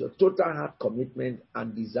needs your total heart commitment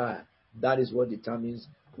and desire. That is what determines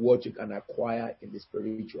what you can acquire in the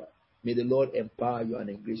spiritual. May the Lord empower you and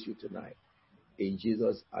increase you tonight. In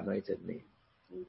Jesus' anointed name.